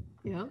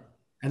 Yeah.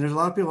 And there's a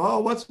lot of people, oh,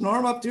 what's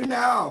Norm up to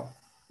now?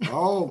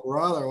 Oh,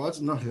 brother, what's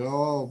Norm?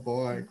 Oh,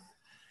 boy.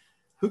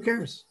 Who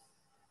cares?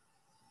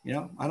 You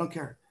know, I don't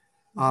care.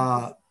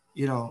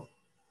 You know,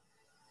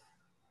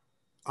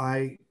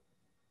 I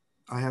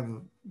have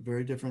a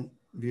very different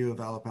view of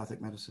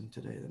allopathic medicine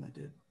today than I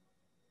did.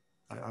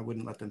 I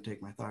wouldn't let them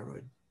take my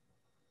thyroid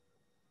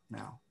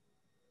now.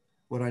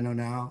 What I know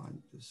now,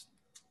 I'm just,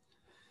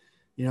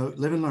 you know,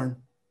 live and learn.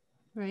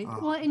 Right.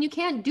 Well, and you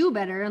can't do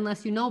better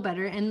unless you know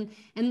better. And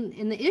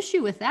the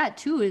issue with that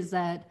too is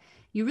that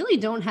you really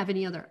don't have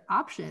any other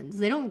options.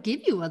 They don't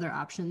give you other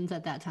options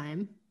at that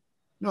time.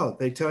 No,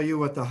 they tell you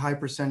what the high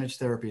percentage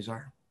therapies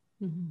are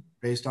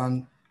based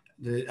on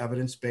the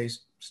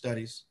evidence-based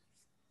studies.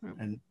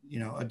 And, you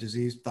know, a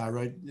diseased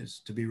thyroid is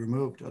to be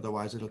removed.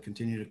 Otherwise, it'll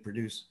continue to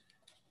produce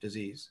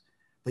disease.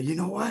 But you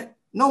know what?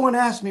 No one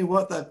asked me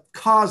what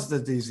caused the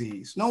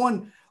disease. No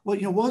one, well,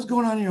 you know, what was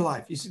going on in your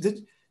life? You see,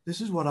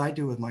 this is what I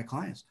do with my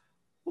clients.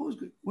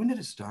 When did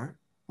it start?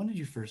 When did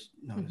you first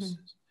notice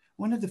this?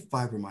 When did the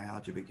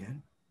fibromyalgia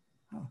begin?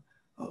 Oh,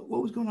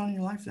 what was going on in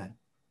your life then?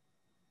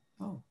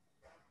 Oh,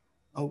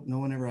 no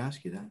one ever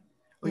asked you that?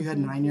 Oh, you had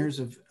 9 years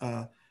of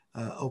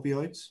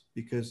opioids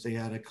because they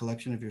had a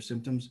collection of your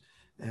symptoms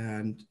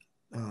and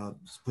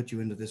put you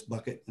into this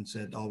bucket and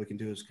said, all we can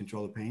do is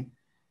control the pain.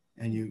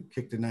 And you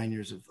kicked the 9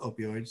 years of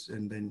opioids,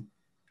 and then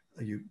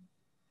you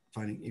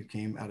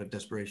came out of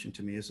desperation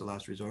to me as the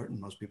last resort, and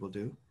most people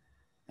do.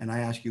 And I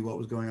asked you what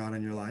was going on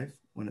in your life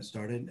when it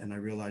started, and I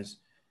realized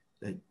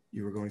that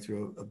you were going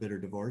through a bitter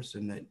divorce,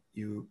 and that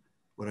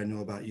what I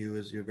know about you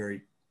is you're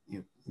very,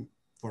 you know,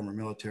 former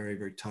military,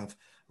 very tough,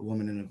 a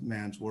woman in a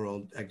man's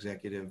world,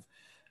 executive,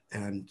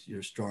 and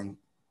you're strong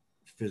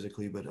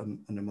physically, but an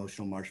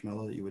emotional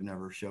marshmallow that you would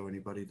never show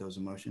anybody those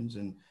emotions.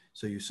 And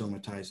so you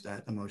somatized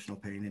that emotional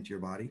pain into your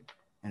body,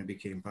 and it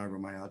became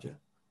fibromyalgia.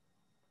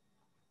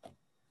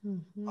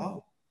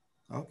 Oh,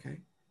 okay.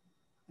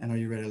 And are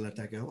you ready to let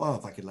that go? Oh,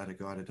 if I could let it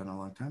go, I'd have done it a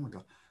long time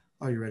ago.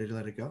 Are you ready to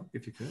let it go?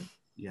 If you could,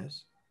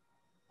 yes.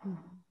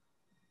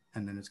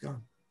 And then it's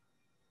gone.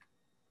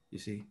 You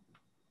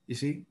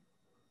see?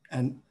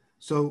 And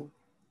so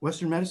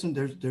Western medicine,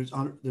 there's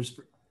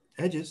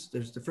edges,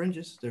 there's the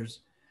fringes,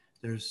 there's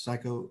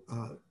psycho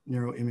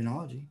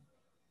neuroimmunology.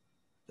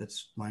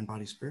 That's mind,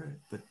 body, spirit,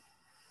 but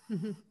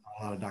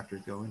a lot of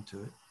doctors go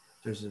into it.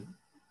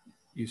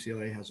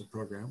 UCLA has a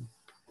program,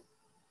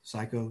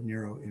 psycho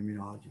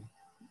neuroimmunology.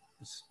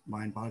 It's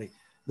mind, body.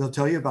 They'll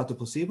tell you about the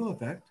placebo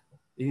effect,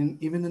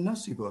 even the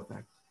nocebo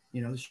effect.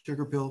 You know, the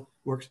sugar pill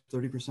works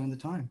 30% of the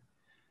time.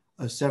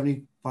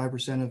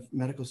 75% of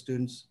medical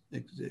students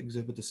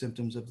exhibit the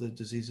symptoms of the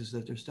diseases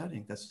that they're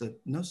studying. That's the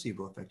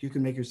nocebo effect. You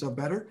can make yourself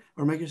better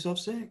or make yourself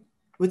sick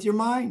with your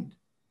mind.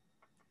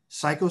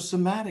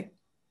 Psychosomatic.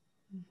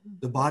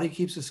 The Body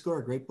Keeps the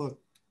Score. Great book.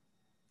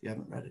 If you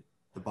haven't read it,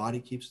 The Body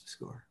Keeps the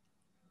Score.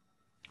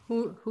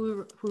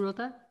 Who wrote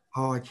that?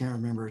 Oh, I can't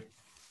remember.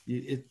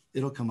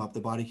 It'll come up.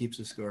 The Body Keeps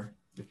the Score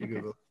if you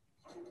Google.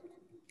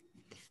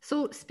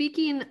 So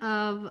speaking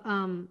of,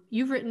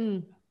 you've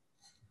written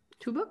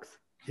 2 books?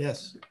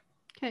 Yes.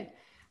 Okay.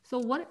 So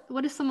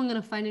what is someone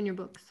going to find in your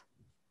books?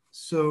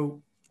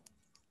 So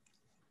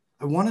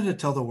I wanted to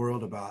tell the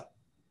world about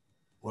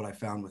what I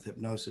found with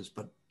hypnosis,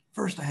 but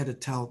first I had to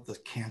tell the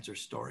cancer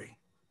story.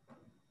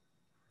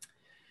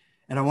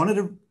 And I wanted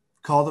to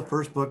call the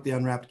first book The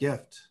Unwrapped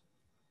Gift.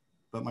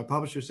 But my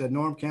publisher said,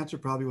 Norm, cancer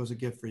probably was a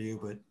gift for you,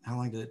 but how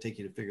long did it take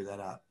you to figure that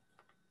out?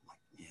 I'm like,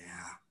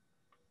 yeah.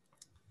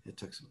 It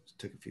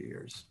took a few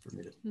years for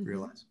me to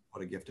realize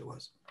what a gift it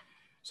was.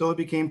 So it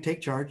became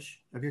Take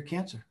Charge of Your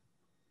Cancer.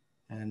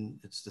 And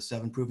it's the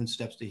 7 proven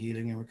steps to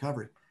healing and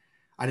recovery.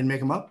 I didn't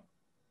make them up,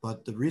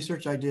 but the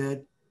research I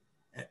did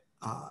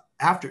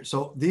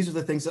so these are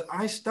the things that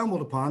I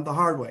stumbled upon the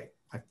hard way.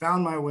 I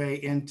found my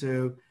way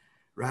into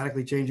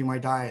radically changing my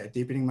diet,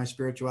 deepening my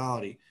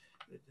spirituality,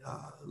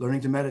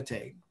 learning to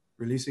meditate,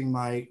 releasing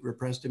my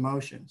repressed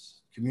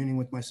emotions, communing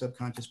with my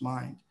subconscious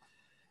mind,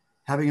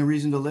 having a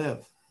reason to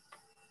live,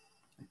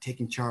 and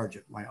taking charge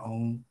of my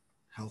own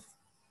health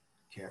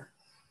care.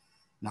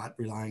 Not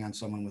relying on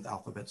someone with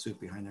alphabet soup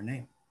behind their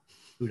name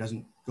who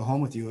doesn't go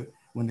home with you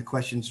when the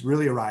questions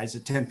really arise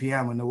at 10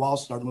 p.m. when the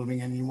walls start moving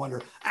in and you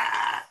wonder,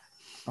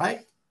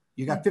 right?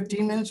 You got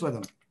 15 minutes with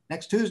them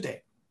next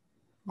Tuesday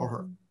or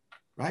her,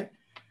 right?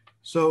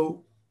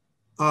 So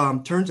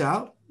turns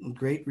out,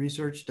 great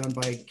research done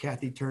by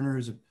Kathy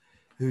Turner,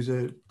 who's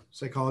a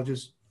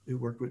psychologist who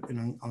worked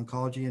in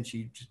oncology, and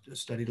she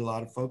studied a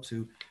lot of folks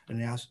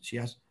she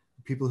asked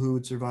people who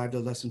had survived a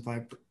less than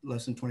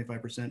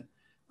 25%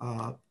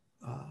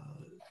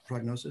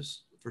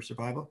 prognosis for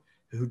survival,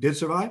 who did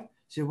survive.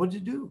 She said, what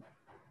did you do?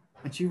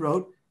 And she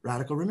wrote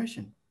Radical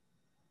Remission.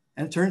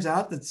 And it turns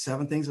out that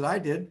 7 things that I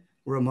did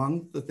were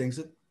among the things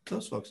that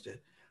those folks did.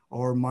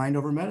 Or Mind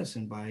Over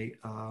Medicine by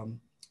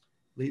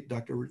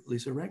Dr.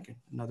 Lisa Rankin,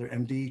 another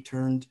MD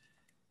turned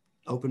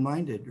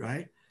open-minded,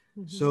 right?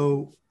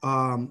 So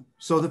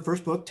the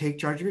first book, Take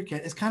Charge of Your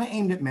Cancer, is kind of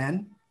aimed at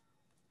men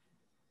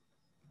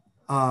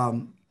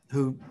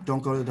who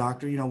don't go to the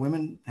doctor. You know,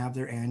 women have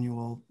their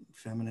annual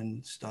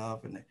feminine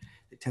stuff, and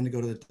they tend to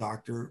go to the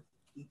doctor,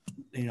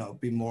 you know,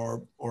 be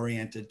more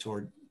oriented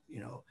toward, you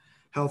know,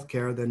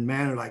 healthcare, than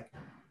men are like,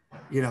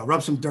 you know,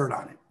 rub some dirt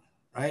on it,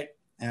 right?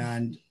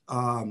 And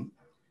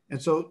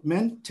so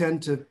men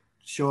tend to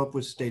show up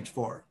with stage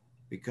 4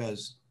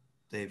 because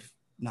they've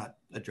not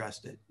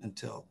addressed it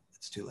until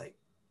it's too late.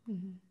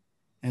 Mm-hmm.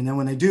 And then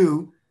when they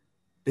do,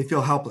 they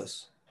feel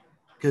helpless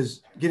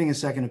because getting a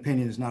second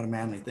opinion is not a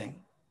manly thing.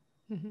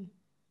 Mm-hmm.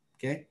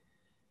 Okay.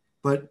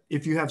 But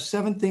if you have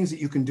 7 things that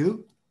you can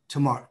do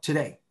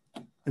today,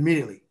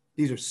 immediately,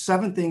 these are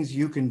 7 things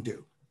you can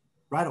do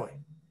right away.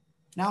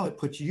 Now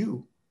it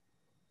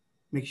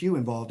makes you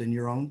involved in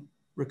your own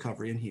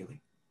recovery and healing.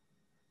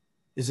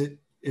 Is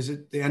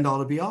it the end all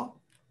to be all?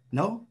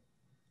 No,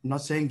 I'm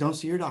not saying don't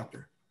see your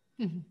doctor.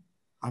 Mm-hmm.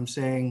 I'm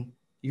saying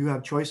you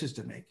have choices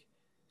to make.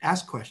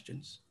 Ask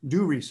questions,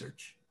 do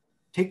research,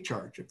 take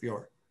charge of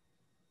your.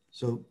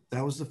 So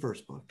that was the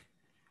first book.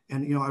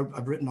 And, you know,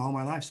 I've written all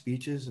my life,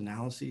 speeches,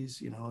 analyses,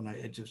 you know, and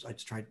I just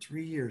tried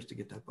 3 years to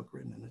get that book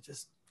written, and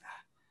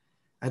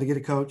I had to get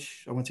a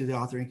coach. I went through the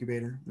author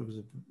incubator. It was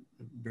a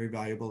very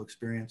valuable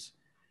experience,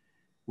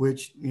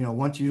 which, you know,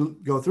 once you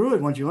go through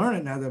it, once you learn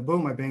it, now that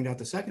boom, I banged out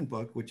the second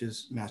book, which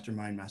is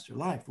Mastermind, Master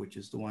Life, which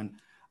is the one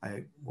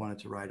I wanted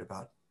to write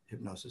about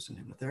hypnosis and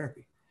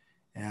hypnotherapy.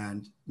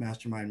 And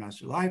Mastermind,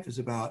 Master Life is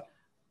about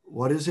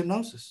what is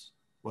hypnosis?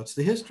 What's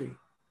the history?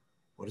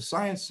 What does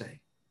science say?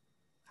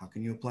 How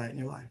can you apply it in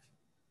your life?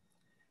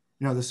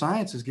 You know, the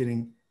science is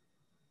getting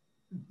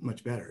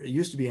much better. It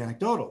used to be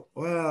anecdotal.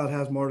 Well, it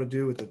has more to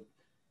do with the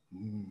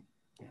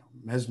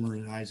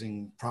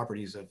mesmerizing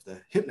properties of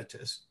the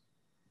hypnotist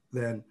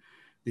than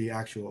the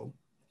actual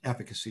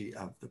efficacy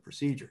of the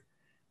procedure.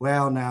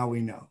 Well, now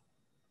we know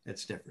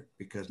it's different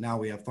because now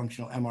we have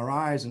functional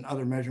MRIs and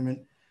other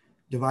measurement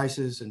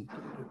devices and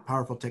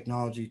powerful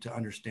technology to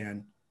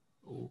understand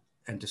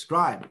and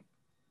describe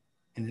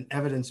in an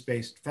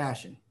evidence-based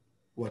fashion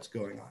what's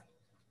going on.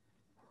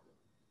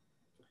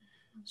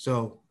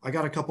 So I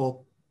got a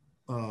couple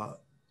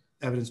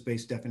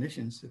evidence-based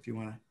definitions if you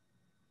want to.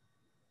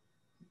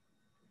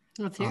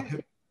 Let's hear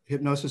it.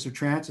 Hypnosis or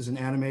trance is an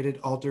animated,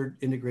 altered,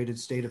 integrated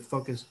state of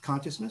focused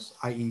consciousness,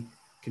 i.e.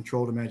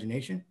 controlled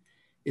imagination.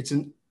 It's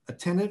an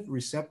attentive,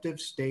 receptive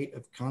state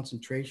of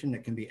concentration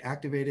that can be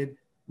activated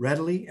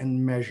readily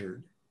and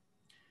measured.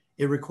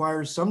 It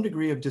requires some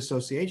degree of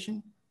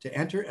dissociation to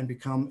enter and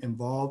become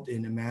involved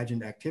in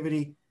imagined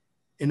activity,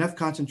 enough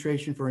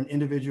concentration for an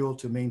individual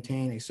to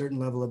maintain a certain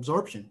level of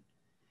absorption,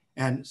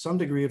 and some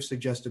degree of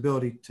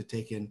suggestibility to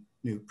take in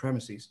new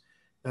premises.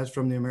 That's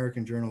from the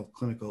American Journal of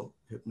Clinical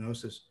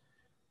Hypnosis.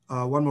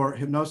 One more,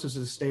 hypnosis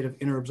is a state of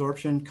inner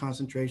absorption,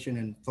 concentration,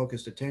 and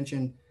focused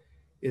attention.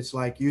 It's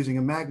like using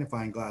a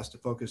magnifying glass to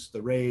focus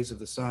the rays of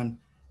the sun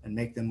and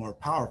make them more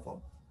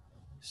powerful.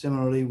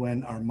 Similarly,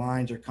 when our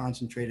minds are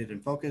concentrated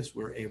and focused,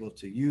 we're able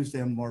to use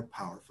them more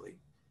powerfully.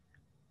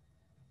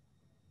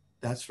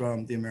 That's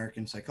from the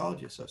American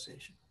Psychology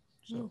Association.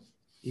 So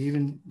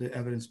even the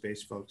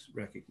evidence-based folks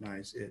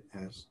recognize it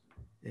as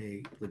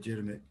a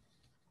legitimate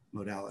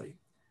modality.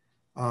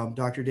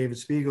 Dr. David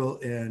Spiegel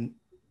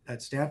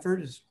at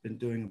Stanford has been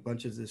doing a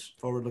bunch of this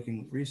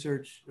forward-looking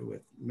research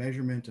with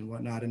measurement and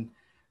whatnot. And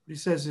he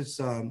says it's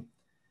the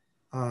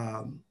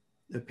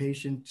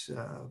patient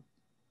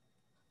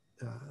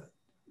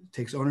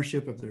takes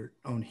ownership of their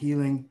own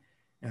healing,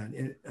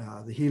 and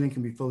the healing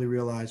can be fully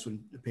realized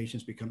when the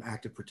patients become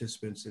active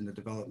participants in the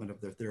development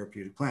of their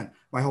therapeutic plan.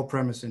 My whole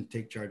premise in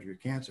Take Charge of Your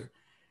Cancer.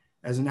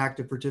 As an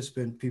active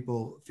participant,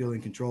 people feel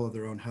in control of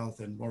their own health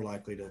and more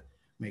likely to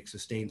make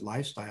sustained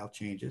lifestyle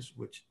changes,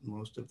 which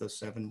most of the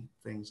 7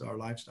 things are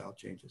lifestyle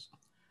changes.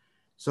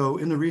 So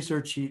in the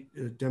research, he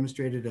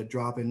demonstrated a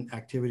drop in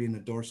activity in the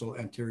dorsal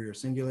anterior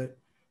cingulate,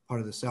 part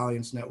of the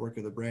salience network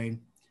of the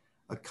brain,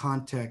 a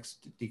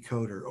context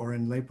decoder, or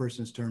in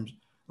layperson's terms,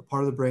 a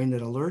part of the brain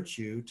that alerts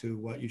you to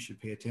what you should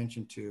pay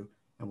attention to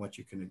and what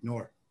you can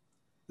ignore.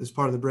 This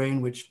part of the brain,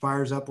 which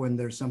fires up when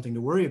there's something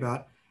to worry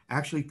about,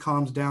 actually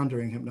calms down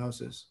during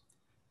hypnosis.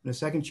 And a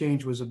second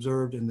change was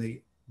observed in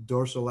the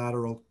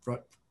dorsolateral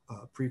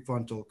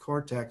prefrontal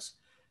cortex,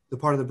 the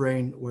part of the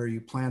brain where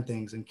you plan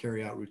things and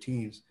carry out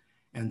routines,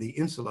 and the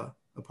insula,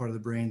 a part of the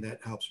brain that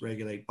helps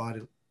regulate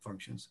body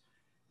functions.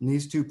 And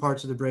these 2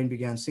 parts of the brain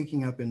began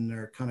syncing up in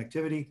their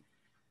connectivity,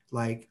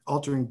 like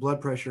altering blood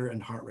pressure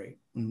and heart rate.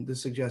 And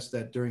this suggests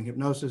that during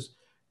hypnosis,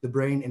 the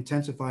brain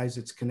intensifies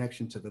its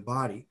connection to the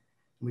body.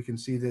 And we can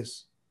see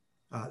this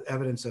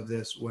evidence of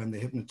this when the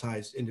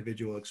hypnotized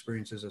individual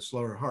experiences a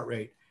slower heart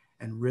rate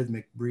and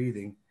rhythmic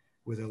breathing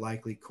with a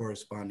likely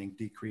corresponding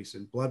decrease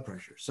in blood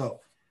pressure. So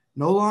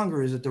no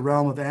longer is it the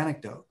realm of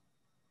anecdote.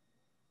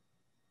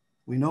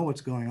 We know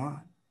what's going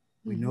on.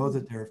 We know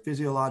that there are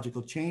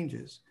physiological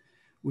changes.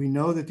 We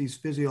know that these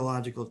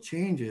physiological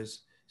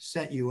changes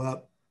set you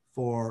up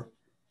for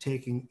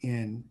taking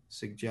in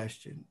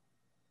suggestion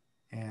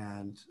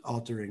and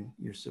altering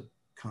your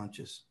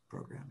subconscious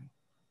programming.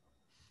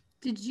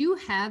 Did you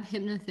have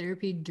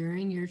hypnotherapy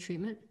during your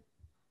treatment?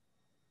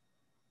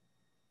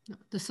 No.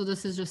 So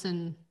this is just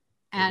in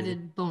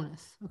added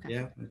bonus. Okay.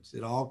 Yeah,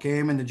 it all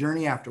came in the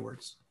journey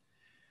afterwards.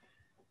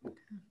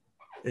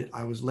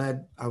 I was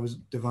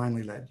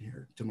divinely led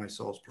here to my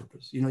soul's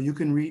purpose. You know, you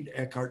can read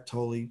Eckhart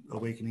Tolle,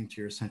 Awakening to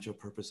Your Essential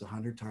Purpose,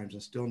 100 times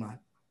and still not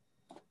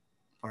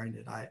find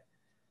it. I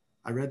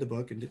read the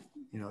book and,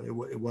 you know,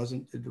 it was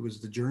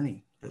the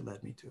journey that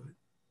led me to it.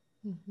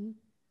 Mm-hmm.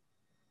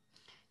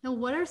 Now,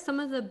 what are some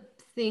of the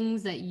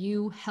things that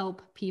you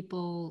help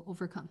people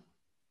overcome?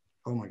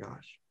 Oh my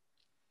gosh.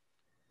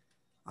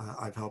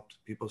 I've helped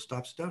people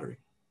stop stuttering.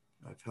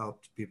 I've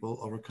helped people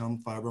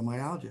overcome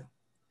fibromyalgia,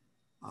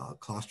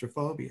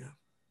 claustrophobia,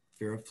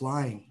 fear of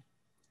flying.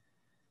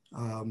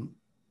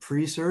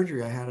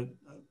 Pre-surgery,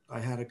 I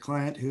had a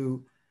client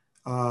who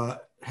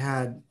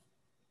had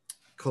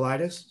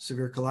colitis,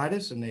 severe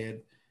colitis, and they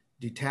had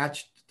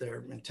detached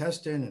their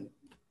intestine, and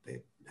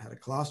they had a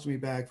colostomy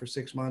bag for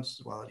 6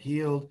 months while it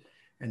healed,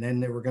 and then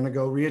they were going to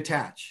go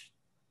reattach,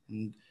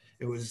 and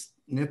it was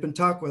nip and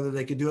tuck whether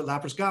they could do it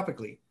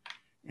laparoscopically.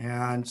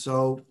 And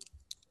so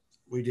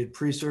we did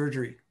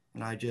pre-surgery,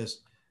 and I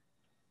just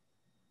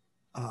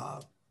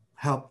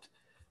helped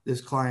this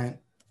client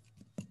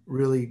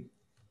really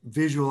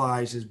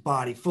visualize his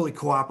body fully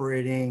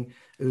cooperating.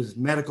 It was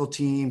medical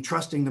team,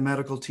 trusting the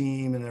medical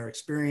team and their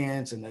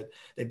experience, and that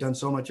they've done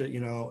so much, you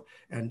know,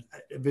 and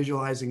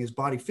visualizing his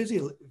body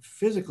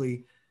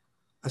physically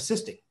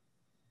assisting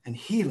and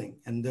healing,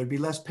 and there'd be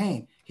less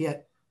pain. He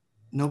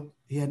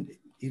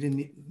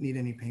didn't need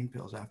any pain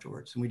pills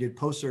afterwards. And we did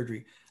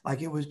post-surgery. Like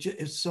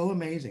it's so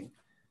amazing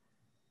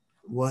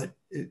what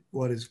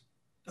is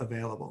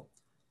available.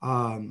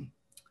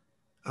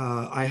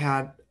 I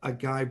had a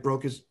guy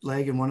broke his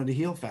leg and wanted to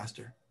heal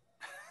faster.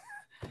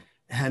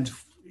 And,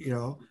 you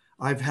know,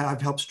 I've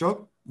helped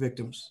stroke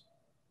victims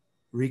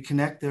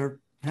reconnect their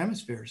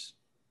hemispheres.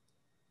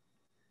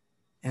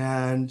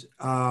 And,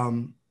 I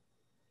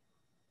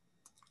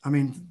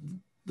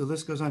mean, the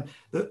list goes on.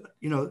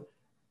 You know,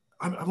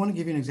 I want to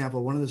give you an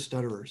example. One of the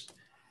stutterers,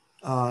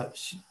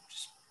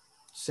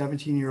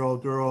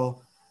 17-year-old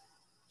girl,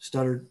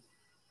 stuttered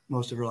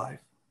most of her life.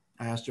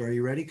 I asked her, "Are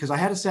you ready?" Because I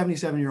had a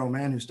 77-year-old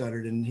man who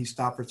stuttered, and he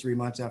stopped for 3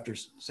 months after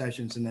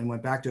sessions and then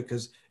went back to it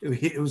because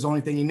it was the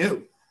only thing he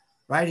knew,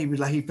 right?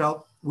 He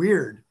felt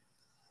weird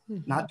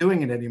not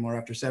doing it anymore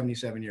after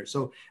 77 years.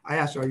 So I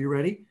asked her, "Are you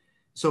ready?"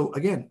 So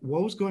again,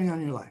 what was going on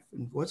in your life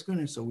and what's going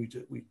on? So we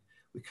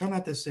come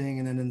at this thing,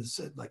 and then in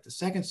the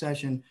second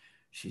session,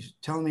 she's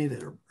telling me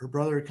that her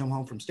brother had come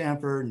home from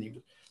Stanford,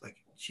 and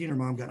she and her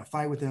mom got in a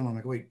fight with him. I'm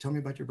like, "Wait, tell me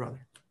about your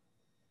brother."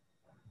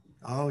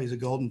 "Oh, he's a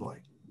golden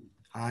boy,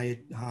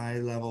 high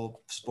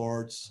level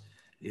sports,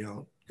 you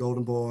know,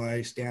 golden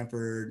boy,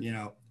 Stanford, you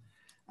know."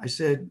 I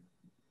said,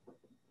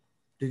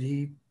 did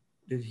he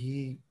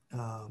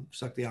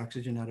suck the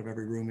oxygen out of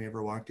every room he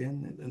ever walked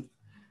in?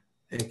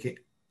 And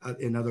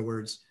in other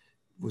words,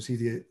 was he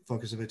the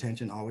focus of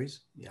attention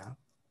always? Yeah.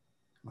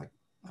 I'm like,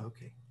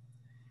 okay.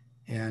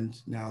 And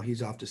now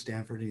he's off to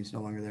Stanford and he's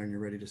no longer there and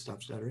you're ready to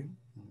stop stuttering?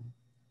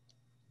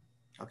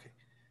 Mm-hmm. Okay.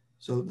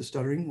 So the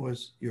stuttering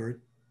was your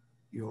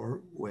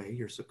way,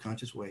 your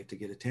subconscious way to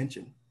get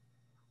attention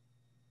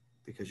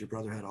because your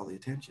brother had all the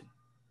attention.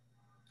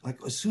 Like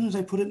as soon as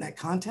I put it in that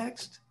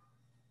context,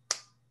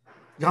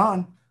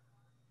 gone.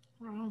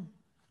 Wow.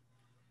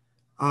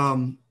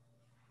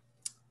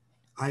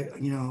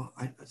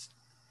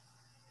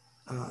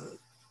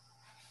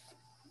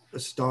 A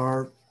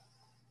star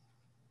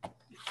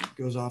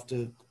goes off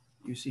to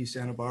UC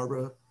Santa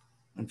Barbara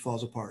and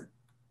falls apart.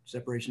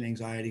 Separation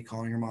anxiety,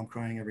 calling her mom,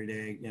 crying every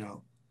day. You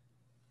know,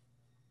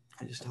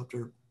 I just helped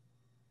her.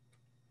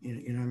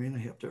 You know what I mean? I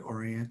helped her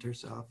orient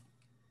herself.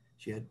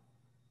 She had,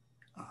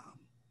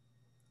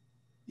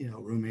 a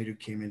roommate who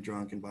came in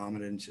drunk and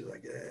vomited, and she's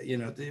like,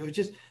 it was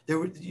just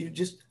you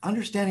just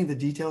understanding the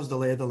details, the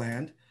lay of the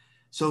land.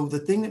 So the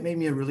thing that made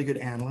me a really good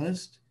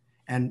analyst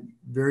and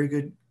very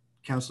good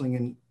counseling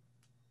and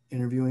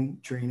interviewing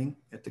training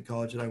at the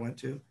college that I went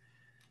to,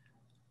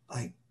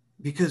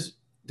 because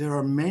there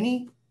are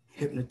many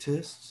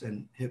hypnotists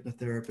and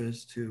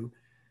hypnotherapists who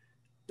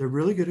they're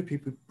really good at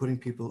putting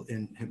people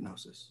in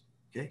hypnosis.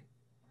 Okay,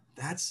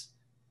 that's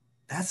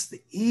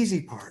the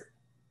easy part.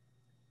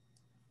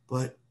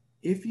 But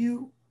if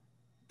you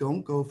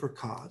don't go for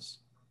cause,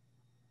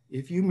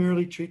 if you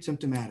merely treat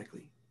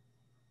symptomatically,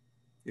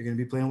 you're going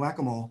to be playing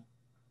whack-a-mole.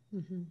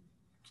 Mm-hmm.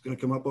 It's going to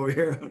come up over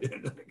here,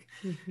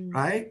 mm-hmm.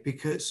 Right?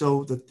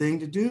 So the thing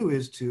to do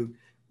is to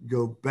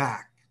go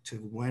back to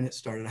when it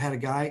started. I had a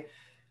guy,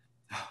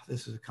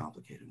 this is a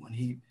complicated one.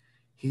 He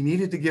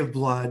needed to give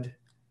blood.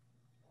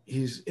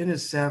 He's in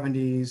his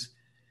 70s.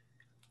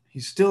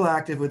 He's still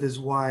active with his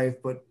wife,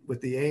 but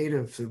with the aid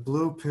of the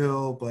blue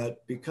pill,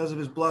 but because of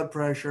his blood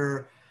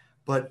pressure,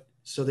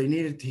 so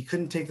he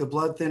couldn't take the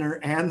blood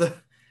thinner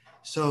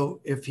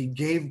so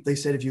they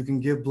said, if you can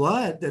give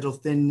blood, that'll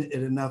thin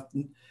it enough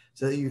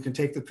so that you can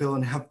take the pill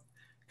and have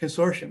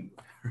consortium.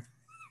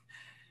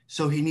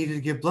 So he needed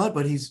to give blood,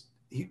 but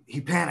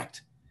he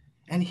panicked,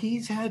 and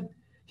he's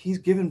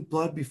given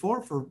blood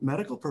before for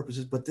medical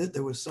purposes, but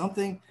there was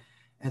something.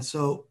 And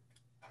so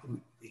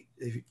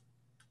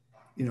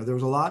there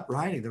was a lot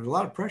riding. There was a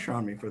lot of pressure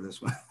on me for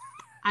this one.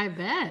 I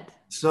bet.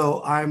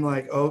 So I'm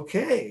like,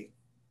 okay.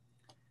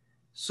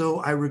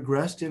 So I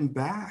regressed him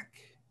back.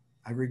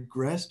 I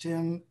regressed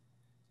him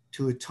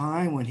to a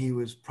time when he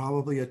was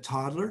probably a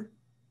toddler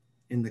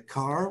in the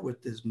car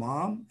with his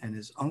mom, and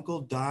his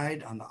uncle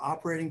died on the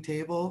operating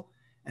table.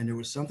 And there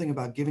was something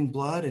about giving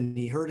blood, and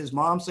he heard his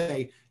mom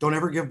say, "Don't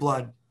ever give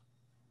blood."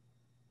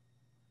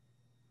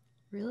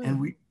 Really?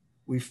 And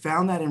we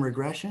found that in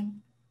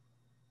regression.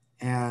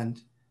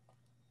 And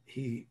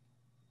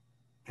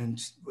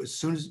as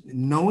soon as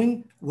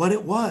knowing what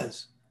it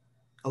was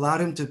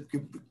allowed him to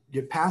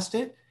get past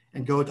it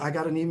and go, I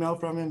got an email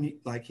from him.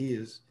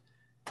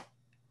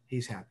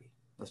 He's happy.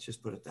 Let's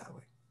just put it that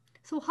way.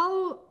 So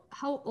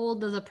how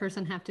old does a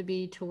person have to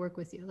be to work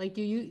with you? Like,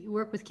 do you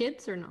work with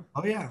kids or no?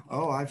 Oh yeah.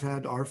 Oh, I've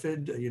had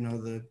ARFID,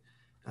 the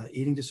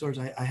eating disorders.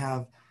 I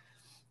have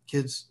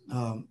kids,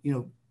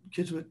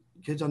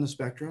 kids on the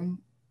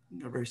spectrum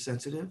are very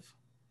sensitive.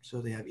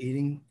 So they have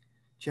eating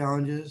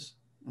challenges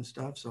and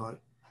stuff. So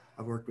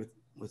I've worked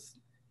with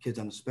kids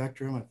on the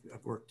spectrum.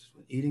 I've worked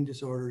with eating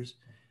disorders.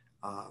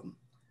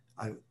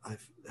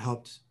 I've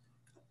helped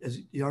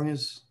as young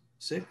as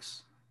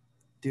 6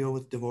 deal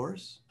with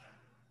divorce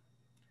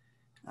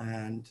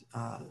and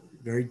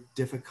very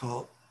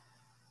difficult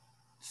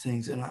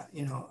things. And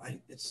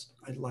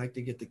I'd like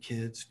to get the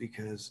kids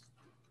because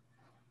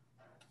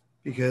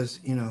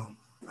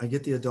I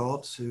get the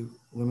adults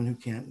women who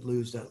can't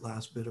lose that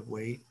last bit of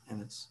weight,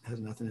 and it has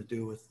nothing to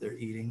do with their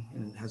eating,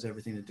 and it has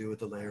everything to do with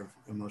the layer of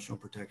emotional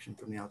protection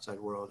from the outside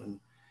world. And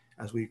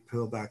as we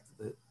peel back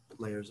the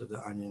layers of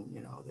the onion,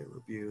 they were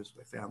abused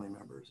by family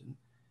members. And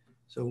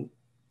so,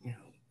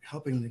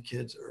 helping the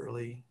kids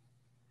early.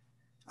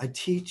 I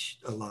teach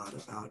a lot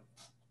about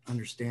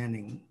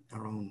understanding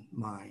our own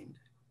mind,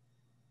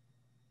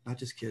 not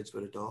just kids,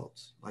 but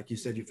adults. Like you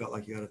said, you felt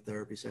like you had a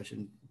therapy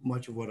session.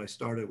 Much of what I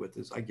started with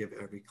is I give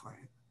every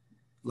client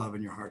love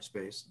in your heart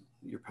space.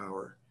 Your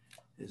power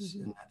is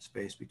in that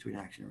space between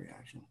action and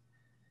reaction.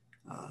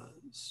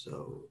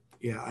 So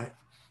yeah,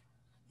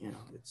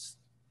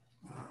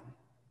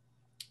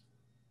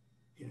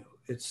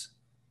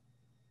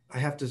 I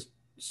have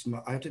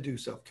to do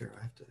self-care.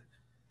 I have to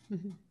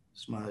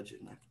smudge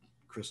and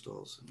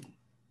crystals,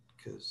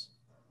 because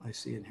I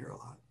see and hear a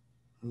lot.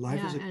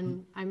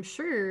 And I'm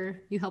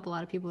sure you help a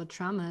lot of people with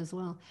trauma as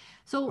well.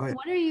 So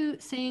what are you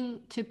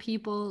saying to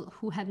people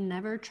who have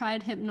never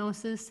tried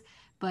hypnosis,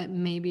 but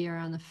maybe are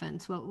on the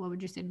fence? What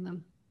would you say to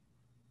them?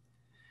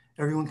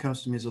 Everyone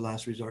comes to me as a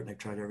last resort, and they've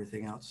tried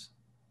everything else.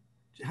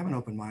 Have an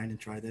open mind and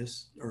try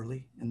this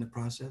early in the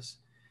process.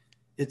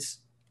 It's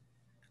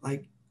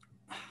like,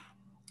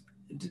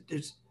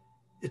 it's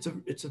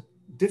a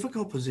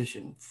difficult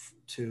position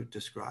to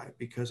describe,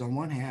 because on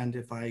one hand,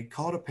 if I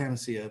call it a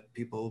panacea,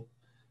 people,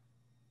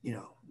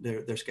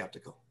 they're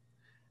skeptical.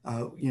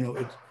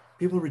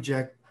 People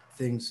reject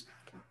things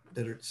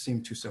that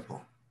seem too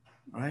simple,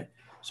 right?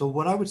 So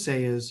what I would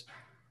say is,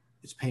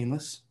 it's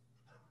painless.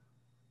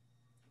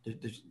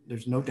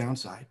 There's no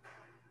downside.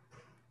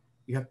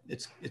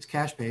 It's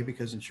cash pay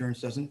because insurance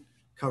doesn't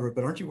cover it,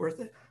 but aren't you worth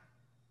it?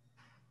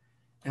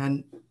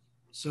 And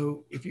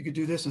so if you could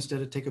do this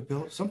instead of take a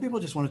pill, some people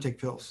just want to take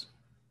pills.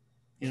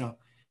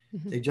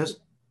 They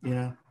just,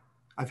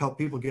 I've helped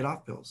people get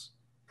off pills.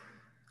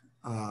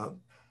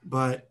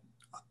 But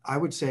I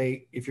would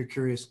say, if you're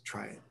curious,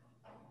 try it.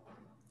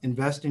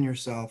 Invest in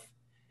yourself.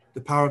 The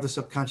power of the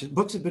subconscious.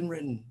 Books have been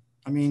written.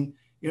 I mean,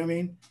 you know what I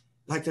mean?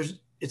 Like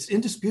it's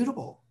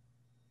indisputable.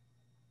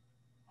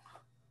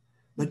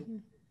 But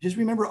just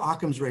remember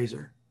Occam's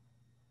razor.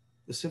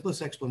 The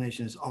simplest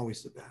explanation is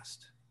always the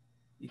best.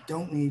 You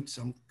don't need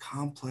some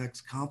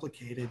complex,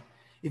 complicated.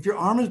 If your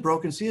arm is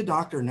broken, see a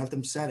doctor and let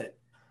them set it.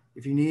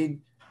 If you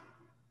need,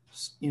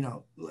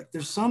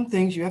 there's some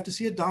things you have to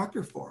see a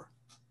doctor for.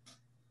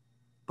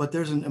 But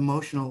there's an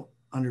emotional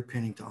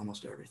underpinning to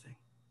almost everything.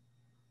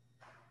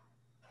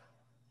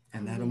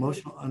 And that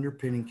emotional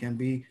underpinning can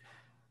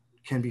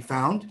be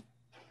found,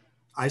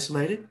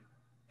 isolated,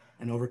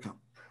 and overcome.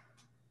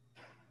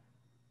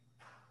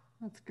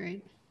 That's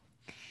great.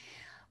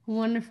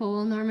 Wonderful.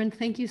 Well, Norman,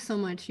 thank you so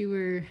much. You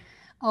were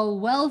a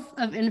wealth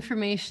of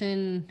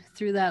information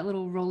through that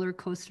little roller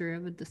coaster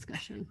of a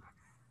discussion.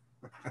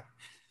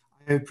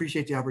 I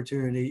appreciate the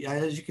opportunity.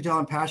 As you can tell,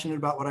 I'm passionate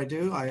about what I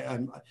do.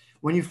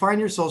 When you find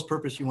your soul's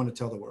purpose, you want to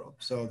tell the world.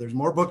 So there's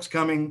more books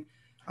coming.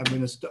 I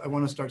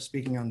want to start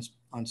speaking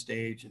on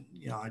stage, and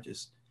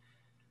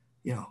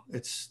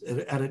it's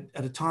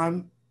at a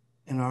time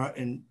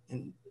in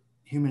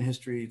human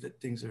history that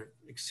things are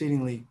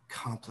exceedingly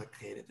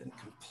complicated and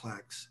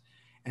complex,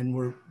 and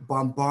we're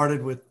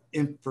bombarded with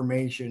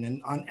information,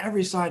 and on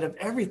every side of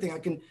everything. I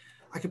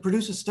can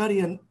produce a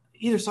study on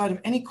either side of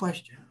any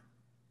question.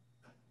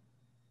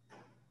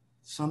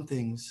 Some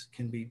things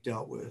can be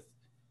dealt with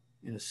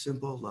in a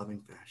simple,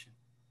 loving fashion.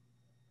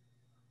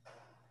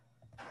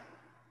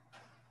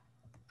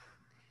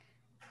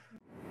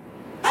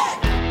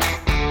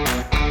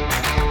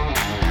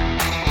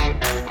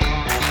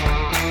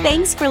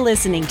 Thanks for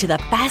listening to the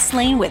Fast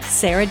Lane with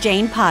Sarah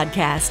Jane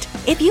podcast.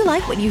 If you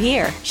like what you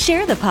hear,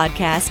 share the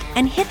podcast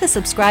and hit the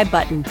subscribe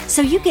button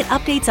so you get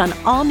updates on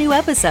all new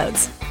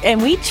episodes.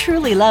 And we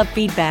truly love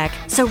feedback,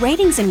 so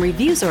ratings and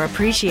reviews are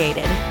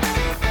appreciated.